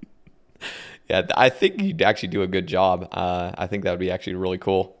 Yeah, I think you'd actually do a good job. I think that would be actually really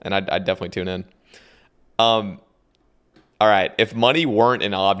cool, and I'd definitely tune in. All right, if money weren't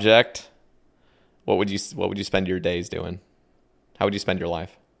an object, what would you spend your days doing? How would you spend your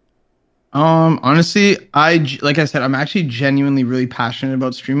life? Honestly, like I said, I'm actually genuinely really passionate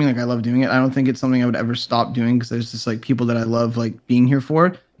about streaming. Like I love doing it. I don't think it's something I would ever stop doing, because there's just like people that I love like being here for.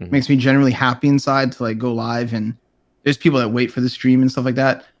 Mm-hmm. It makes me generally happy inside to like go live, and there's people that wait for the stream and stuff like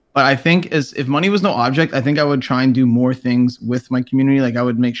that. But I think if money was no object, I think I would try and do more things with my community. Like I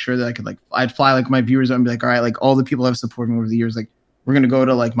would make sure that I could I'd fly like my viewers out and be like, all right, like all the people I've supported me over the years, like we're gonna go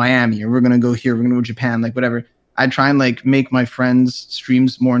to like Miami, or we're gonna go here, we're gonna go to Japan, like whatever. I try and like make my friends'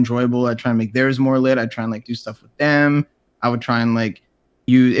 streams more enjoyable. I try and make theirs more lit. I try and like do stuff with them. I would try and like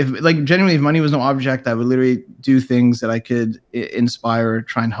if like genuinely, if money was no object, I would literally do things that I could inspire,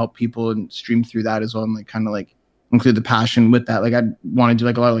 try and help people and stream through that as well, and like kind of like include the passion with that. Like I'd want to do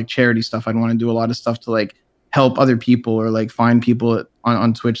like a lot of like charity stuff. I'd want to do a lot of stuff to like help other people, or like find people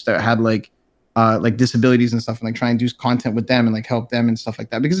on Twitch that had like disabilities and stuff, and like try and do content with them and like help them and stuff like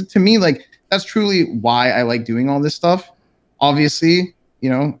that. Because to me, like that's truly why I like doing all this stuff. Obviously, you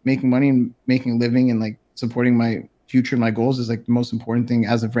know, making money and making a living and like supporting my future, my goals is like the most important thing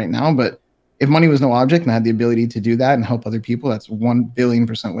as of right now. But if money was no object and I had the ability to do that and help other people, that's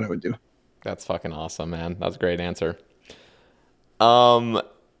 1,000,000,000% what I would do. That's fucking awesome, man. That's a great answer. So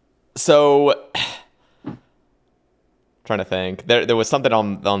trying to think. There was something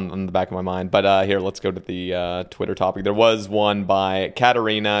on the back of my mind, but here, let's go to the Twitter topic. There was one by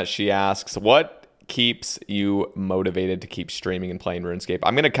Katarina. She asks, what keeps you motivated to keep streaming and playing RuneScape?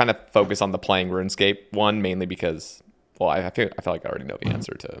 I'm going to kind of focus on the playing RuneScape one, mainly because, well, I feel like I already know the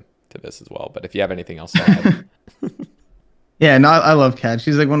answer to this as well, but if you have anything else to add. Yeah, no, I love Kat.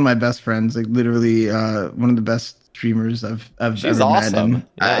 She's like one of my best friends, like literally one of the best streamers I've ever awesome. met.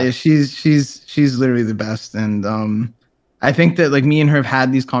 And she's literally the best. And I think that like me and her have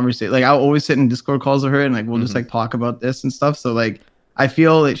had these conversations. Like I'll always sit in Discord calls with her, and like we'll just like talk about this and stuff. So like I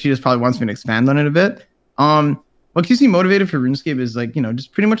feel that she just probably wants me to expand on it a bit. What keeps me motivated for RuneScape is like, you know,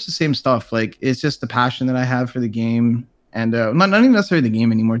 just pretty much the same stuff. Like it's just the passion that I have for the game, and not even necessarily the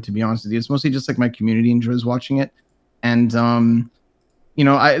game anymore, to be honest with you. It's mostly just like my community enjoys watching it. And you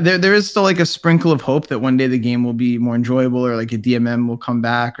know, there is still like a sprinkle of hope that one day the game will be more enjoyable, or like a DMM will come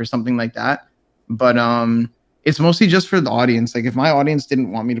back or something like that. But it's mostly just for the audience. Like if my audience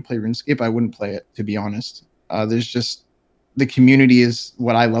didn't want me to play RuneScape, I wouldn't play it, to be honest. There's just the community is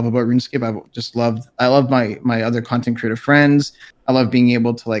what I love about RuneScape. I love my other content creator friends. I love being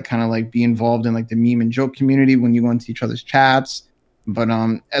able to like kind of like be involved in like the meme and joke community when you go into each other's chats. But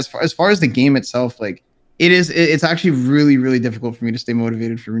as far as the game itself, like it's actually really, really difficult for me to stay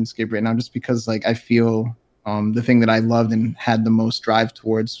motivated for RuneScape right now, just because like I feel the thing that I loved and had the most drive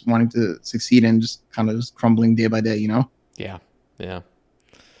towards wanting to succeed in just kind of just crumbling day by day, you know? Yeah.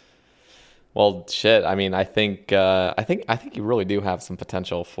 Well, shit. I mean, I think you really do have some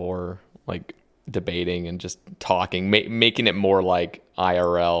potential for like debating and just talking, making it more like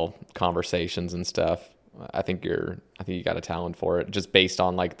IRL conversations and stuff. I think you got a talent for it, just based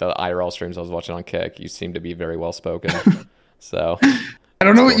on like the IRL streams I was watching on Kick. You seem to be very well spoken. So I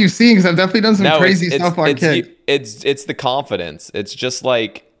don't know what you've seen, because I've definitely done some crazy stuff on Kick. It's the confidence. It's just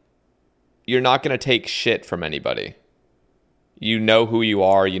like you're not going to take shit from anybody. You know who you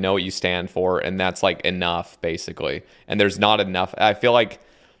are, you know what you stand for, and that's like enough, basically. And there's not enough. I feel like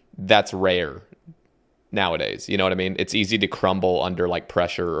that's rare nowadays. You know what I mean? It's easy to crumble under like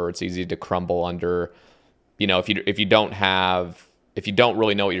pressure, or it's easy to crumble under, you know, if you don't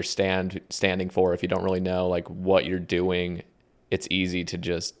really know what you're standing for, if you don't really know like what you're doing, it's easy to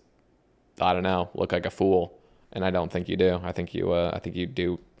just, I don't know, look like a fool. And I don't think you do. I think you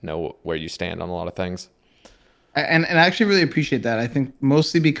do know where you stand on a lot of things. And I actually really appreciate that. I think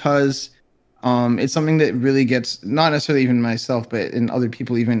mostly because it's something that really gets, not necessarily even myself, but in other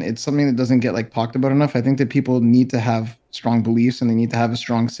people even, it's something that doesn't get like talked about enough. I think that people need to have strong beliefs, and they need to have a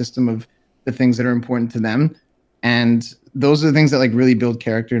strong system of the things that are important to them. And those are the things that like really build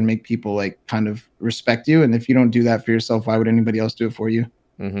character and make people like kind of respect you. And if you don't do that for yourself, why would anybody else do it for you?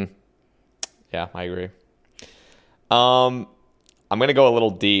 Mm-hmm. Yeah, I agree. I'm going to go a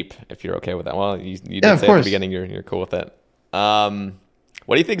little deep, if you're okay with that. Well, you did say at the beginning you're cool with it.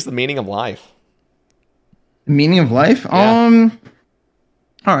 What do you think is the meaning of life? The meaning of life? Yeah.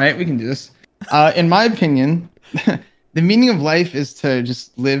 All right, we can do this. In my opinion, the meaning of life is to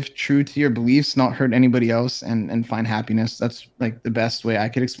just live true to your beliefs, not hurt anybody else, and find happiness. That's like the best way I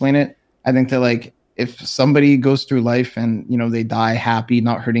could explain it. I think that like if somebody goes through life and, you know, they die happy,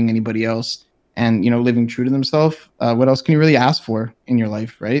 not hurting anybody else, and, you know, living true to themselves, what else can you really ask for in your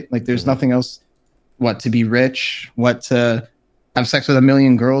life, right? Like there's nothing else, to be rich, to have sex with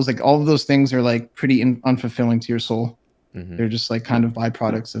 1,000,000 girls, like all of those things are like pretty unfulfilling to your soul. Mm-hmm. They're just like kind of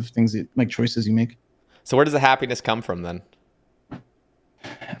byproducts of things that, like, choices you make. So where does the happiness come from then?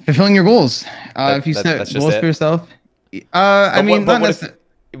 Fulfilling your goals. If you set goals for yourself.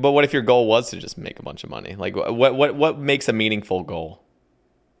 But what if your goal was to just make a bunch of money? Like what makes a meaningful goal?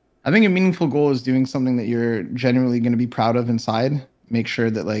 I think a meaningful goal is doing something that you're genuinely going to be proud of inside. Make sure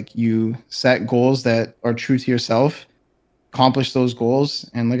that like you set goals that are true to yourself, accomplish those goals.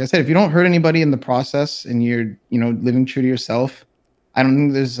 And like I said, if you don't hurt anybody in the process and you're, you know, living true to yourself, I don't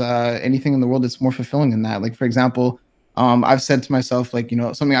think there's anything in the world that's more fulfilling than that. Like, for example, I've said to myself, like,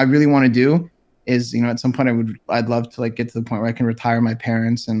 something I really want to do is, at some point I'd love to like get to the point where I can retire my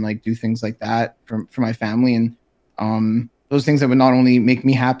parents and like do things like that for my family. And those things that would not only make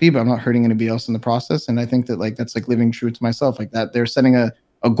me happy, but I'm not hurting anybody else in the process. And I think that like that's like living true to myself, like that. They're setting a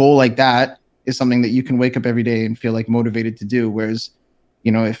goal like that is something that you can wake up every day and feel like motivated to do. Whereas,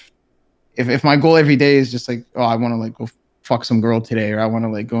 if my goal every day is just like, oh, I want to like go fuck some girl today, or I want to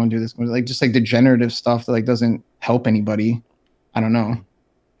like go and do this, like just like degenerative stuff that like doesn't help anybody. I don't know.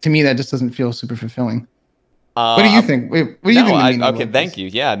 To me, that just doesn't feel super fulfilling. What do you think? Wait, what do you think? Okay, thank you.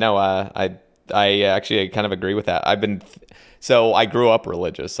 Yeah, no, I actually kind of agree with that. So I grew up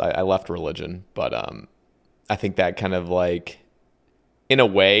religious. I left religion, but I think that kind of like, in a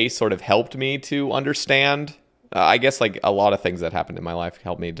way, sort of helped me to understand. I guess like a lot of things that happened in my life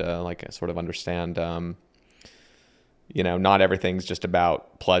helped me to like sort of understand. Not everything's just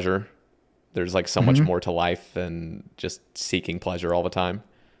about pleasure. There's like so much more to life than just seeking pleasure all the time.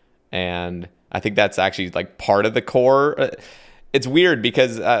 And I think that's actually like part of the core. It's weird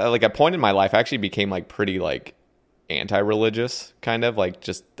because like at a point in my life, I actually became like pretty like anti-religious, kind of like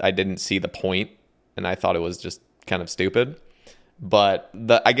just I didn't see the point, and I thought it was just kind of stupid. But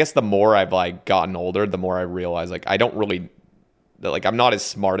I guess the more I've like gotten older, the more I realize like I don't really like I'm not as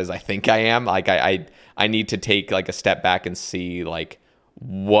smart as I think I am. Like I need to take like a step back and see like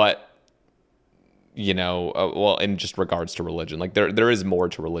what. Well, in just regards to religion, like there is more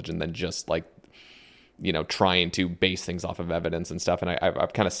to religion than just like, trying to base things off of evidence and stuff. And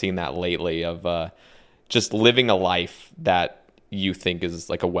I've kind of seen that lately of just living a life that you think is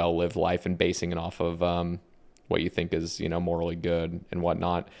like a well-lived life and basing it off of what you think is, morally good and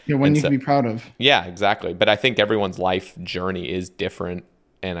whatnot. Yeah, one you can be proud of. Yeah, exactly. But I think everyone's life journey is different.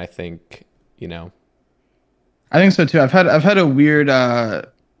 And I think, I think so too. I've had a weird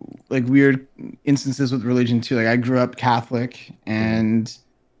weird instances with religion too. Like I grew up Catholic, and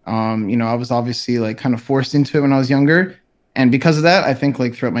I was obviously like kind of forced into it when I was younger, and because of that, I think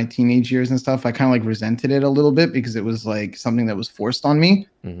like throughout my teenage years and stuff, I kind of like resented it a little bit because it was like something that was forced on me.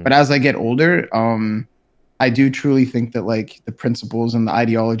 But as I get older, I do truly think that like the principles and the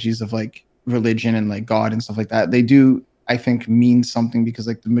ideologies of like religion and like God and stuff like that, they do, I think, mean something, because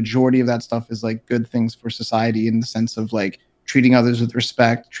like the majority of that stuff is like good things for society in the sense of like treating others with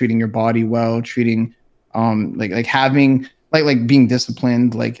respect, treating your body well, treating like having like being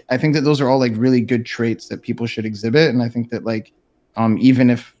disciplined. Like I think that those are all like really good traits that people should exhibit. And I think that like even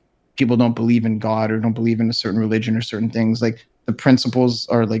if people don't believe in God or don't believe in a certain religion or certain things, like the principles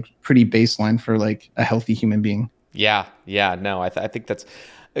are like pretty baseline for like a healthy human being. Yeah. No, I think that's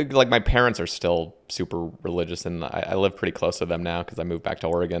like my parents are still super religious, and I live pretty close to them now because I moved back to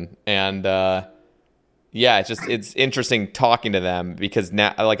Oregon. And yeah, it's interesting talking to them because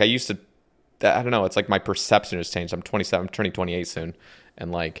now, like I used to, I don't know, it's like my perception has changed. I'm 27, I'm turning 28 soon.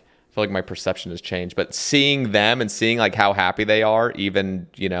 And like, I feel like my perception has changed, but seeing them and seeing like how happy they are, even,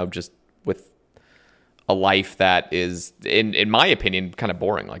 just with a life that is in my opinion, kind of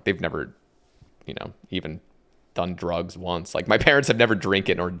boring. Like they've never, even done drugs once. Like my parents have never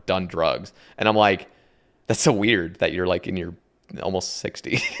drinking or done drugs. And I'm like, that's so weird that you're like in your almost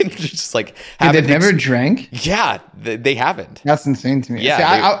 60 just like they've never drank. Yeah, they haven't. That's insane to me.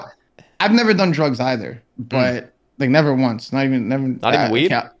 Yeah. See, I've never done drugs either, but like never once, not even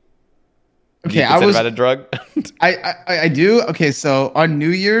weed. Okay, I was about a drug. I do. Okay, so on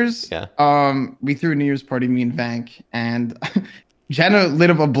New Year's, yeah, we threw a New Year's party, me and Vank, and Jenna lit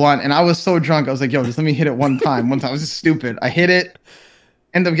up a blunt, and I was so drunk, I was like, yo, just let me hit it one time. I was just stupid. I hit it,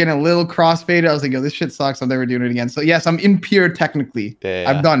 ended up getting a little crossfaded. I was like, yo, this shit sucks. I'm never doing it again. So yes, I'm impure technically. Yeah.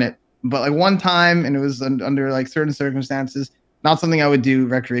 I've done it, but like one time, and it was under like certain circumstances. Not something I would do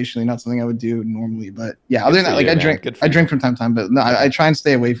recreationally, not something I would do normally. But yeah, other than that, like I drink from time to time, but no, I try and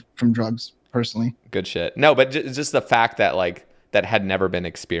stay away from drugs personally. Good shit. No, but just the fact that like that had never been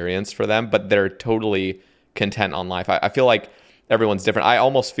experienced for them, but they're totally content on life. I feel like everyone's different. I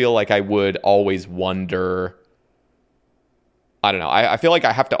almost feel like I would always wonder. I don't know. I feel like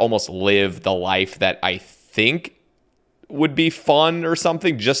I have to almost live the life that I think would be fun or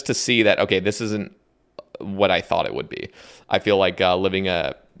something just to see that, okay, this isn't what I thought it would be. I feel like living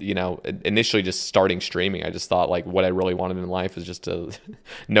initially just starting streaming, I just thought like what I really wanted in life is just to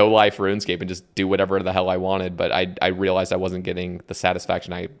no life RuneScape and just do whatever the hell I wanted. But I realized I wasn't getting the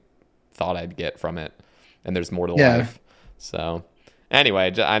satisfaction I thought I'd get from it. And there's more to life. So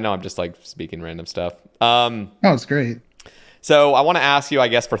anyway, I know I'm just like speaking random stuff. Oh, it's great. So I want to ask you, I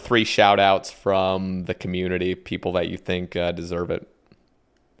guess, for 3 shout outs from the community, people that you think deserve it.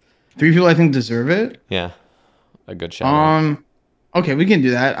 3 people I think deserve it? Yeah. A good shout out. Okay, we can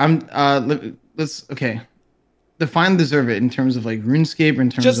do that. Let's define deserve it in terms of like RuneScape or in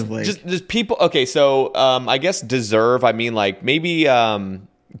terms of like just people. Okay, so I guess deserve. I mean, like maybe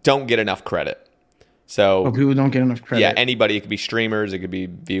don't get enough credit. So people don't get enough credit. Yeah, anybody. It could be streamers. It could be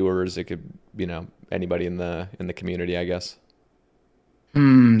viewers. It could anybody in the community, I guess.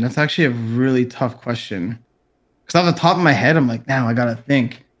 That's actually a really tough question. Because off the top of my head, I'm like, now I gotta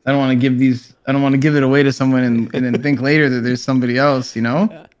think. I don't want to give it away to someone and then think later that there's somebody else, you know?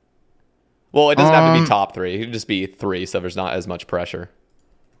 Yeah. Well, it doesn't have to be top 3. It could just be 3, so there's not as much pressure.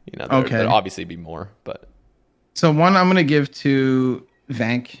 There'd obviously be more, but. So one I'm gonna give to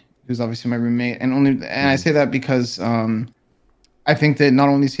Vank, who's obviously my roommate, and I say that because I think that not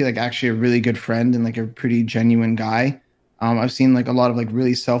only is he like actually a really good friend and like a pretty genuine guy, I've seen like a lot of like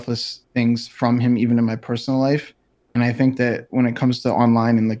really selfless things from him even in my personal life, and I think that when it comes to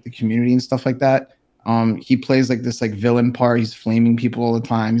online and like the community and stuff like that, he plays like this like villain part. He's flaming people all the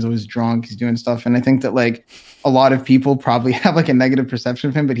time. He's always drunk. He's doing stuff, and I think that like a lot of people probably have like a negative perception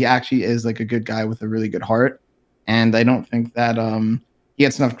of him, but he actually is like a good guy with a really good heart, and I don't think that he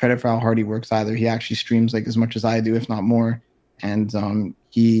gets enough credit for how hard he works either. He actually streams like as much as I do, if not more. And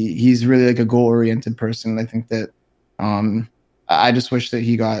he's really like a goal-oriented person. I think that I just wish that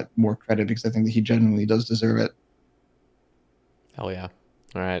he got more credit because I think that he genuinely does deserve it. Hell yeah.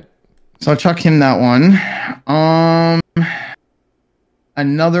 All right. So I'll chuck him that one.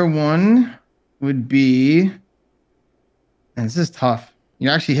 Another one would be, and this is tough. You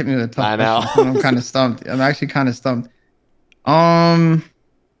actually hit me with a tough question. I'm kind of stumped. I'm actually kind of stumped.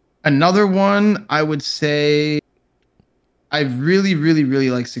 Another one I would say I really, really, really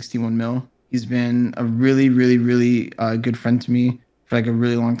like 61 Mil. He's been a really, really, really good friend to me for like a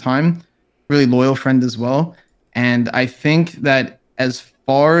really long time. Really loyal friend as well. And I think that as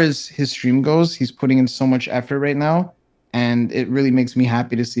far as his stream goes, he's putting in so much effort right now. And it really makes me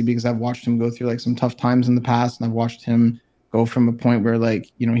happy to see because I've watched him go through like some tough times in the past. And I've watched him go from a point where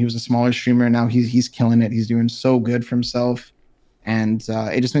like, he was a smaller streamer. And now he's killing it. He's doing so good for himself. And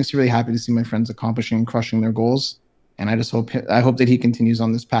it just makes me really happy to see my friends accomplishing and crushing their goals. And I hope that he continues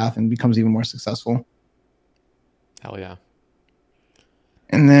on this path and becomes even more successful. Hell yeah.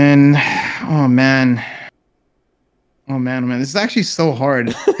 And then, oh man, this is actually so hard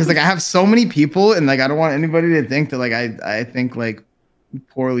because like I have so many people and like I don't want anybody to think that like I think like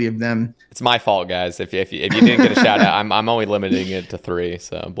poorly of them. It's my fault, guys. If you didn't get a shout out, I'm only limiting it to 3,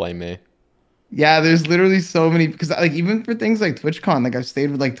 so blame me. Yeah, there's literally so many because like even for things like TwitchCon, like I've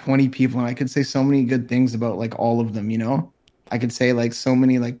stayed with like 20 people and I could say so many good things about like all of them, I could say like so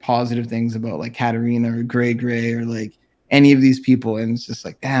many like positive things about like Katarina or Gray or like any of these people, and it's just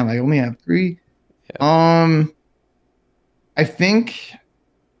like, damn, I only have 3. Yeah. I think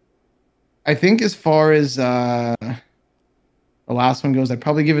as far as the last one goes, I'd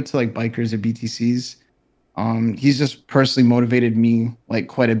probably give it to like bikers or BTCs. He's just personally motivated me like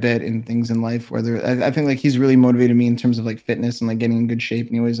quite a bit in things in life. I think like he's really motivated me in terms of like fitness and like getting in good shape,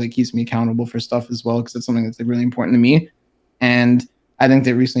 and he always like keeps me accountable for stuff as well because it's something that's like really important to me. And I think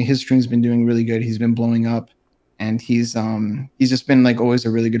that recently his stream's been doing really good. He's been blowing up, and he's just been like always a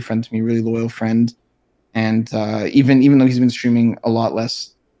really good friend to me, really loyal friend. And even though he's been streaming a lot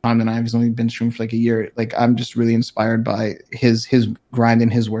less time than I have, he's only been streaming for like a year. Like I'm just really inspired by his grind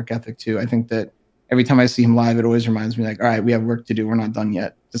and his work ethic too. I think that every time I see him live, it always reminds me like, all right, we have work to do. We're not done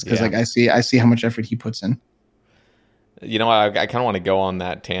yet. Just because like I see how much effort he puts in. I kind of want to go on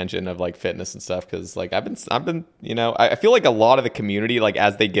that tangent of like fitness and stuff because like I've been I feel like a lot of the community, like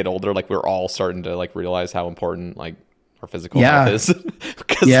as they get older, like we're all starting to like realize how important like our physical health is.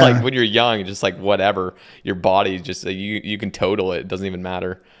 Because like when you're young, just like whatever, your body just you can total it. It doesn't even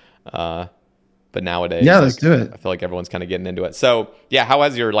matter. But nowadays, let's do it. I feel like everyone's kind of getting into it. So yeah, how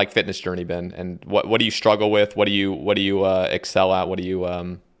has your like fitness journey been, and what do you struggle with? What do you excel at? What do you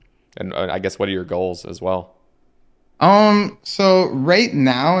and I guess what are your goals as well? So right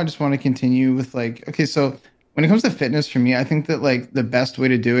now, I just want to continue with like, okay, so when it comes to fitness for me, I think that like the best way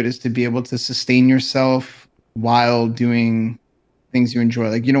to do it is to be able to sustain yourself while doing things you enjoy.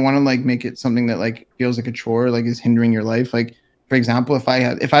 Like you don't want to like make it something that like feels like a chore, like is hindering your life. Like for example, if I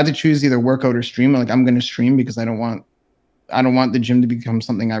had to choose either workout or stream, like I'm going to stream because I don't want the gym to become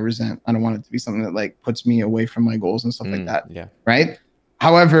something I resent. I don't want it to be something that like puts me away from my goals and stuff like that. Yeah. Right.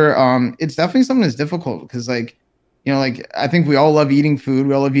 However, it's definitely something that's difficult because like, like I think we all love eating food.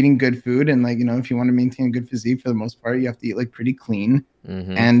 We all love eating good food. And like, if you want to maintain a good physique for the most part, you have to eat like pretty clean.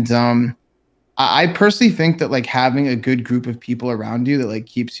 Mm-hmm. And I personally think that like having a good group of people around you that like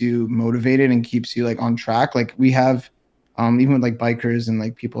keeps you motivated and keeps you like on track. Like we have even with like bikers and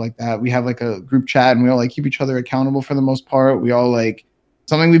like people like that. We have like a group chat and we all like keep each other accountable for the most part. We all like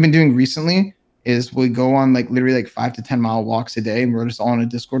something we've been doing recently is we go on like literally like 5 to 10 mile walks a day and we're just all on a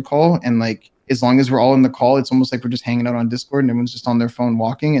Discord call. And like as long as we're all in the call, it's almost like we're just hanging out on Discord and everyone's just on their phone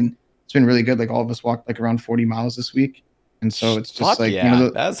walking. And it's been really good. Like all of us walked like around 40 miles this week. And so it's just like,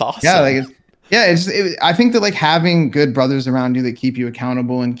 that's awesome. Yeah, like I think that like having good brothers around you that keep you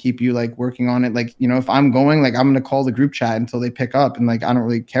accountable and keep you like working on it. Like, if I'm going, like I'm going to call the group chat until they pick up, and like I don't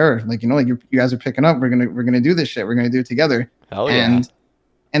really care. Like, like you guys are picking up, we're going to do this shit. We're going to do it together. Hell yeah.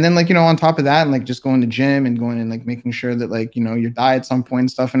 And then like, on top of that and like just going to gym and going and like making sure that like, your diet's on point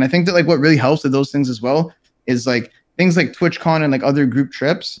and stuff. And I think that like what really helps with those things as well is like things like TwitchCon and like other group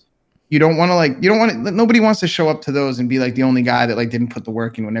trips. Nobody wants to show up to those and be like the only guy that like didn't put the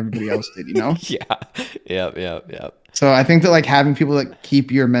work in when everybody else did, Yeah. So I think that like having people that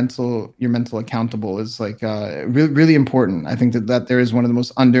keep your mental accountable is like really, really important. I think that there is one of the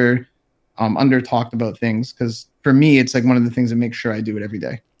most under talked about things, because for me, it's like one of the things that makes sure I do it every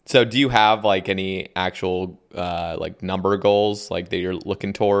day. So do you have like any actual like number goals like that you're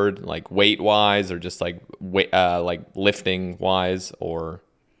looking toward, like weight wise or just like like lifting wise, or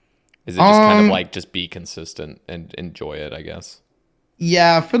is it just kind of like just be consistent and enjoy it, I guess?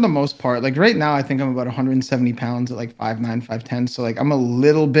 Yeah, for the most part. Like right now, I think I'm about 170 pounds at like 5'9", 5'10". So like I'm a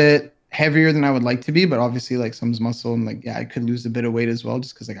little bit heavier than I would like to be, but obviously like some's muscle and like, yeah, I could lose a bit of weight as well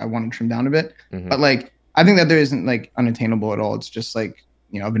just because like I want to trim down a bit. Mm-hmm. But like, I think that there isn't like unattainable at all. It's just like,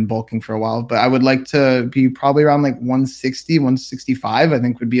 I've been bulking for a while, but I would like to be probably around like 160, 165, I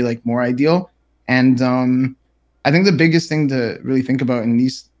think would be like more ideal. And I think the biggest thing to really think about in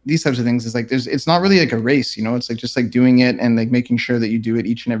these types of things is like it's not really like a race, it's like just like doing it and like making sure that you do it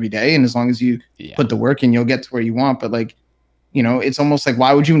each and every day, and as long as you put the work in, you'll get to where you want. But like it's almost like,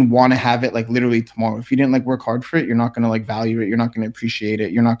 why would you even want to have it like literally tomorrow? If you didn't like work hard for it, you're not going to like value it, you're not going to appreciate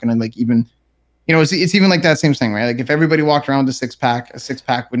it, you're not going to like even it's even like that same thing, right? Like if everybody walked around with a six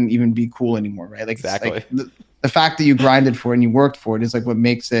pack wouldn't even be cool anymore, right? Like exactly. Like the fact that you grinded for it and you worked for it is like what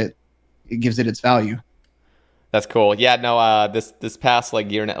makes it gives it its value. That's cool. Yeah, no, this past like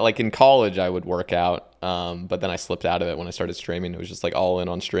year, like in college, I would work out, but then I slipped out of it when I started streaming. It was just like all in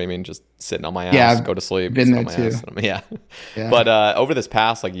on streaming, just sitting on my ass, go to sleep. Been there too. Yeah. But over this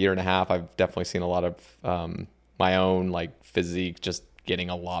past like year and a half, I've definitely seen a lot of my own like physique just getting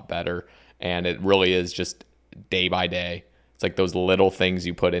a lot better, and it really is just day by day. It's like those little things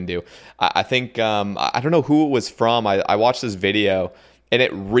you put into. I think I don't know who it was from. I watched this video, and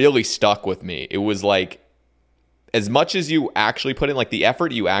it really stuck with me. It was like, as much as you actually put in, like the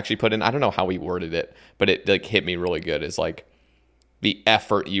effort you actually put in, I don't know how he worded it, but it like hit me really good. Is like the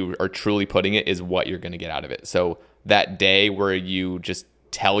effort you are truly putting it is what you're going to get out of it. So that day where you just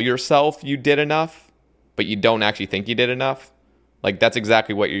tell yourself you did enough, but you don't actually think you did enough, like that's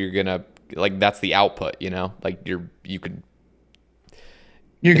exactly what you're going to, like that's the output, like you're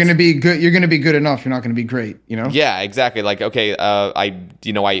going to be good. You're going to be good enough. You're not going to be great, Yeah, exactly. Like, okay,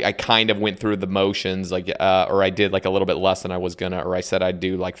 I kind of went through the motions, like, or I did like a little bit less than I was gonna, or I said I'd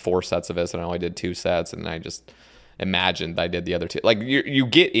do like 4 sets of this and I only did 2 sets, and I just imagined I did the other 2. Like you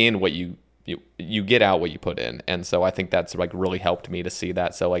get in what you get out what you put in, and so I think that's like really helped me to see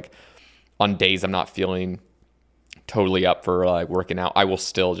that. So like on days I'm not feeling totally up for like working out, I will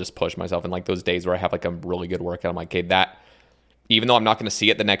still just push myself. And like those days where I have like a really good workout, I'm like, okay, that. Even though I'm not going to see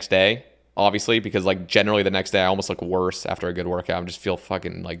it the next day, obviously, because like generally the next day I almost look worse after a good workout. I just feel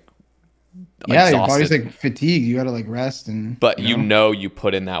fucking like exhausted. Your body's like fatigued. You got to like rest But you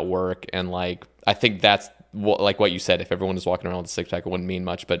put in that work, and like I think that's what you said. If everyone was walking around with a six pack, it wouldn't mean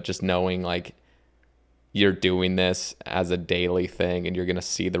much. But just knowing like you're doing this as a daily thing, and you're going to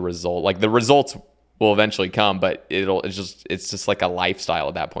see the result. Like the results will eventually come, but it's just like a lifestyle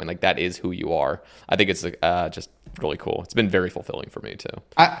at that point. Like that is who you are. I think it's just really cool. It's been very fulfilling for me too.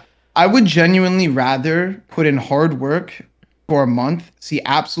 I would genuinely rather put in hard work for a month, see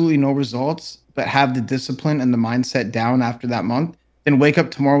absolutely no results, but have the discipline and the mindset down after that month, than wake up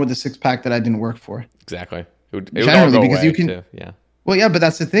tomorrow with a six pack that I didn't work for. Exactly. It would generally, all go because away you can. Too. Yeah. Well, yeah, but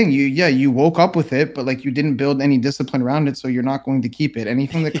that's the thing. You woke up with it, but like you didn't build any discipline around it, so you're not going to keep it.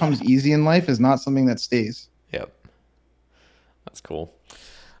 Anything that comes easy in life is not something that stays. Yep. That's cool.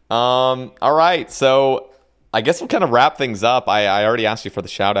 All right, so I guess we'll kind of wrap things up. I already asked you for the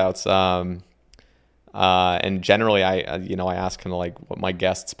shout outs. And generally I ask kind of like what my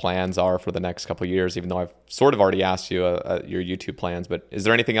guests' plans are for the next couple of years, even though I've sort of already asked you your YouTube plans. But is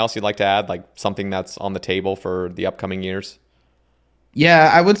there anything else you'd like to add, like something that's on the table for the upcoming years?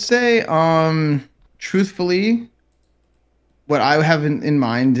 Yeah, I would say, truthfully, what I have in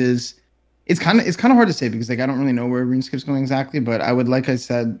mind is it's kind of hard to say because like I don't really know where RuneScape's going exactly, but I would, like I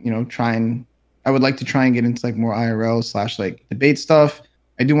said, I would like to try and get into like more IRL / like debate stuff.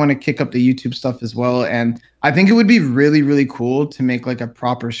 I do want to kick up the YouTube stuff as well, and I think it would be really, really cool to make like a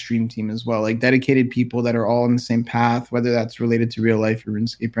proper stream team as well, like dedicated people that are all on the same path, whether that's related to real life or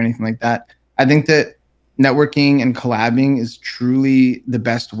RuneScape or anything like that. I think that networking and collabing is truly the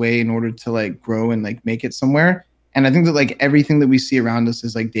best way in order to like grow and like make it somewhere. And I think that like everything that we see around us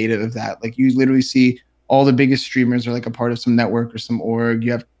is like data of that. Like you literally see all the biggest streamers are like a part of some network or some org.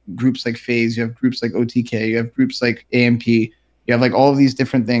 You have groups like FaZe, you have groups like OTK, you have groups like AMP, you have like all of these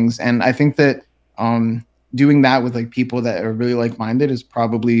different things. And I think that doing that with like people that are really like-minded is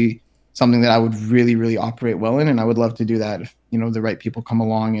probably something that I would really, really operate well in. And I would love to do that if, the right people come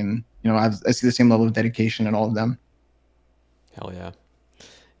along and, I see the same level of dedication in all of them. Hell yeah.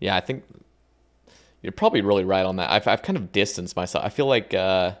 Yeah, I think you're probably really right on that. I've kind of distanced myself. I feel like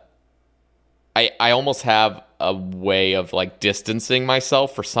I almost have a way of like distancing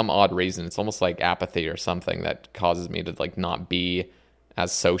myself for some odd reason. It's almost like apathy or something that causes me to like not be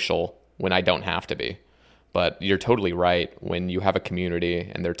as social when I don't have to be. But you're totally right. When you have a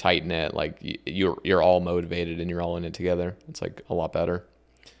community and they're tight knit, like you're all motivated and you're all in it together. It's like a lot better.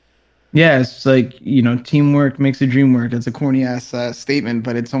 Yeah, it's like, teamwork makes the dream work. It's a corny ass statement,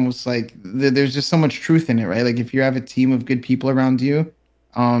 but it's almost like there's just so much truth in it, right? Like if you have a team of good people around you,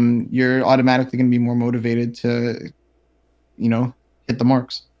 you're automatically going to be more motivated to, hit the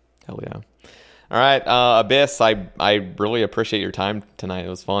marks. Hell yeah. All right, Abyss, I really appreciate your time tonight. It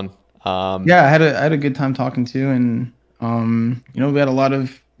was fun. Yeah, I had a good time talking to you, and we had a lot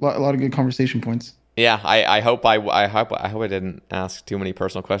of good conversation points. Yeah, I hope I didn't ask too many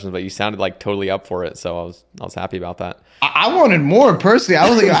personal questions, but you sounded like totally up for it, so I was happy about that. I wanted more personally. I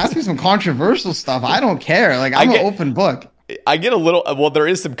was like, ask me some controversial stuff. I don't care. Like I'm an open book. I get a little. Well, there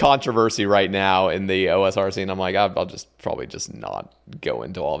is some controversy right now in the OSR scene. I'm like, I'll just probably just not go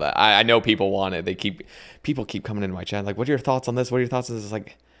into all that. I know people want it. People keep coming into my chat like, what are your thoughts on this? What are your thoughts on this? It's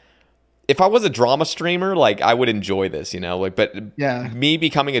like, if I was a drama streamer, like I would enjoy this, like, but yeah, me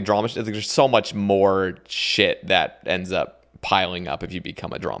becoming a drama, there's so much more shit that ends up piling up if you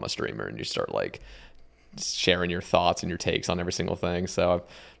become a drama streamer and you start like sharing your thoughts and your takes on every single thing. So I'm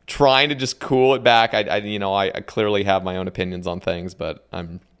trying to just cool it back. I clearly have my own opinions on things, but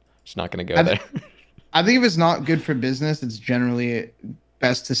I'm just not going to go there. I think if it's not good for business, it's generally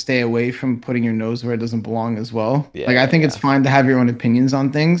best to stay away from putting your nose where it doesn't belong as well. Yeah, like I think it's fine to have your own opinions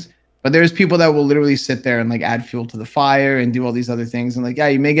on things. But there's people that will literally sit there and like add fuel to the fire and do all these other things. And like, yeah,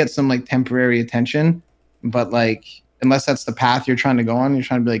 you may get some like temporary attention, but like, unless that's the path you're trying to go on, you're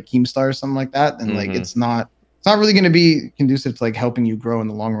trying to be like Keemstar or something like that, then like it's not really going to be conducive to like helping you grow in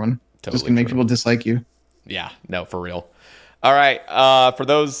the long run. Totally just gonna make people dislike you. Yeah, no, for real. All right. For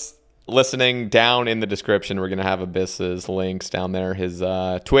those listening, down in the description, we're gonna have Abyss's links down there. His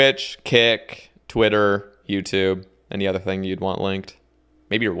Twitch, Kick, Twitter, YouTube, any other thing you'd want linked.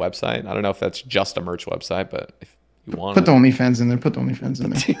 Maybe your website. I don't know if that's just a merch website, but if you want Put the OnlyFans in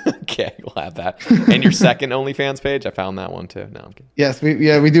there. Okay, we'll have that. And your second OnlyFans page? I found that one too. No, I'm kidding. Yes,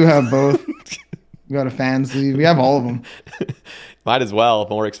 we do have both. We got a fan sleeve. We have all of them. Might as well.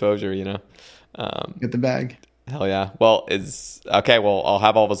 More exposure, Get the bag. Hell yeah. Well, I'll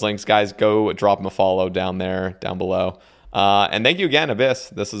have all those links, guys. Go drop them a follow down below. And thank you again, Abyss.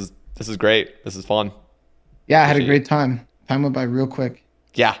 This is great. This is fun. Yeah, I had a great time. Time went by real quick.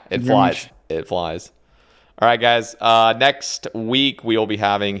 Yeah, it flies. It flies. All right, guys. Next week, we will be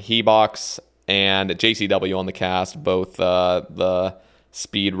having Hebox and JCW on the cast, both the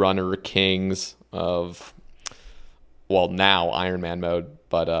speedrunner kings of, now Iron Man mode.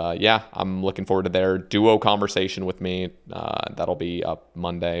 But yeah, I'm looking forward to their duo conversation with me. That'll be up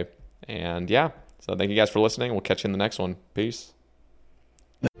Monday. And yeah, so thank you guys for listening. We'll catch you in the next one. Peace.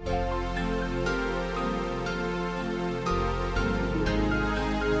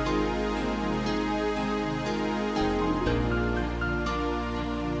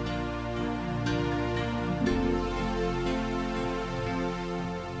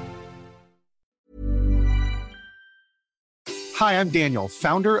 Hi, I'm Daniel,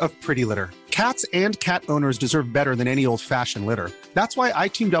 founder of Pretty Litter. Cats and cat owners deserve better than any old-fashioned litter. That's why I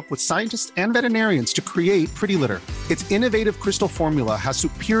teamed up with scientists and veterinarians to create Pretty Litter. Its innovative crystal formula has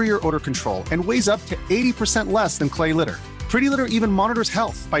superior odor control and weighs up to 80% less than clay litter. Pretty Litter even monitors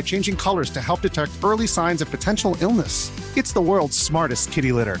health by changing colors to help detect early signs of potential illness. It's the world's smartest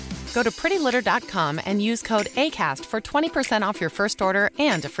kitty litter. Go to prettylitter.com and use code ACAST for 20% off your first order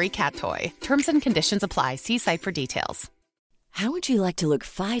and a free cat toy. Terms and conditions apply. See site for details. How would you like to look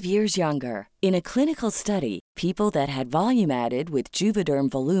 5 years younger? In a clinical study, people that had volume added with Juvederm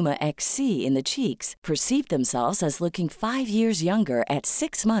Voluma XC in the cheeks perceived themselves as looking 5 years younger at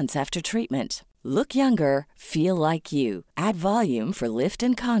 6 months after treatment. Look younger, feel like you. Add volume for lift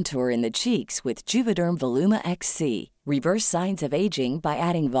and contour in the cheeks with Juvederm Voluma XC. Reverse signs of aging by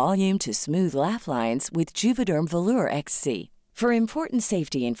adding volume to smooth laugh lines with Juvederm Volure XC. For important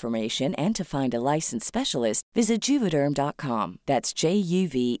safety information and to find a licensed specialist, visit Juvederm.com. That's JUVEDERM.com.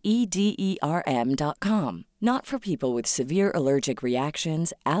 Not for people with severe allergic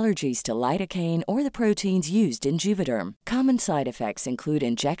reactions, allergies to lidocaine, or the proteins used in Juvederm. Common side effects include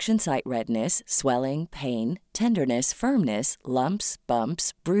injection site redness, swelling, pain, tenderness, firmness, lumps,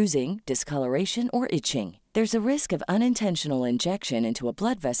 bumps, bruising, discoloration, or itching. There's a risk of unintentional injection into a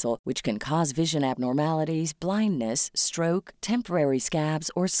blood vessel, which can cause vision abnormalities, blindness, stroke, temporary scabs,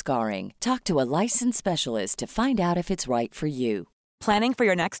 or scarring. Talk to a licensed specialist to find out if it's right for you. Planning for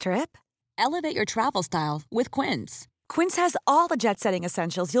your next trip? Elevate your travel style with Quince. Quince has all the jet-setting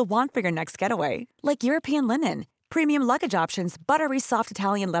essentials you'll want for your next getaway, like European linen, premium luggage options, buttery soft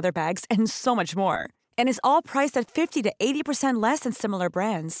Italian leather bags, and so much more. And is all priced at 50 to 80% less than similar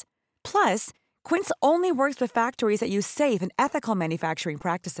brands. Plus, Quince only works with factories that use safe and ethical manufacturing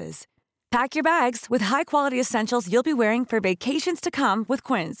practices. Pack your bags with high-quality essentials you'll be wearing for vacations to come with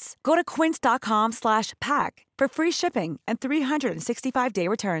Quince. Go to quince.com/pack for free shipping and 365-day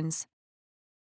returns.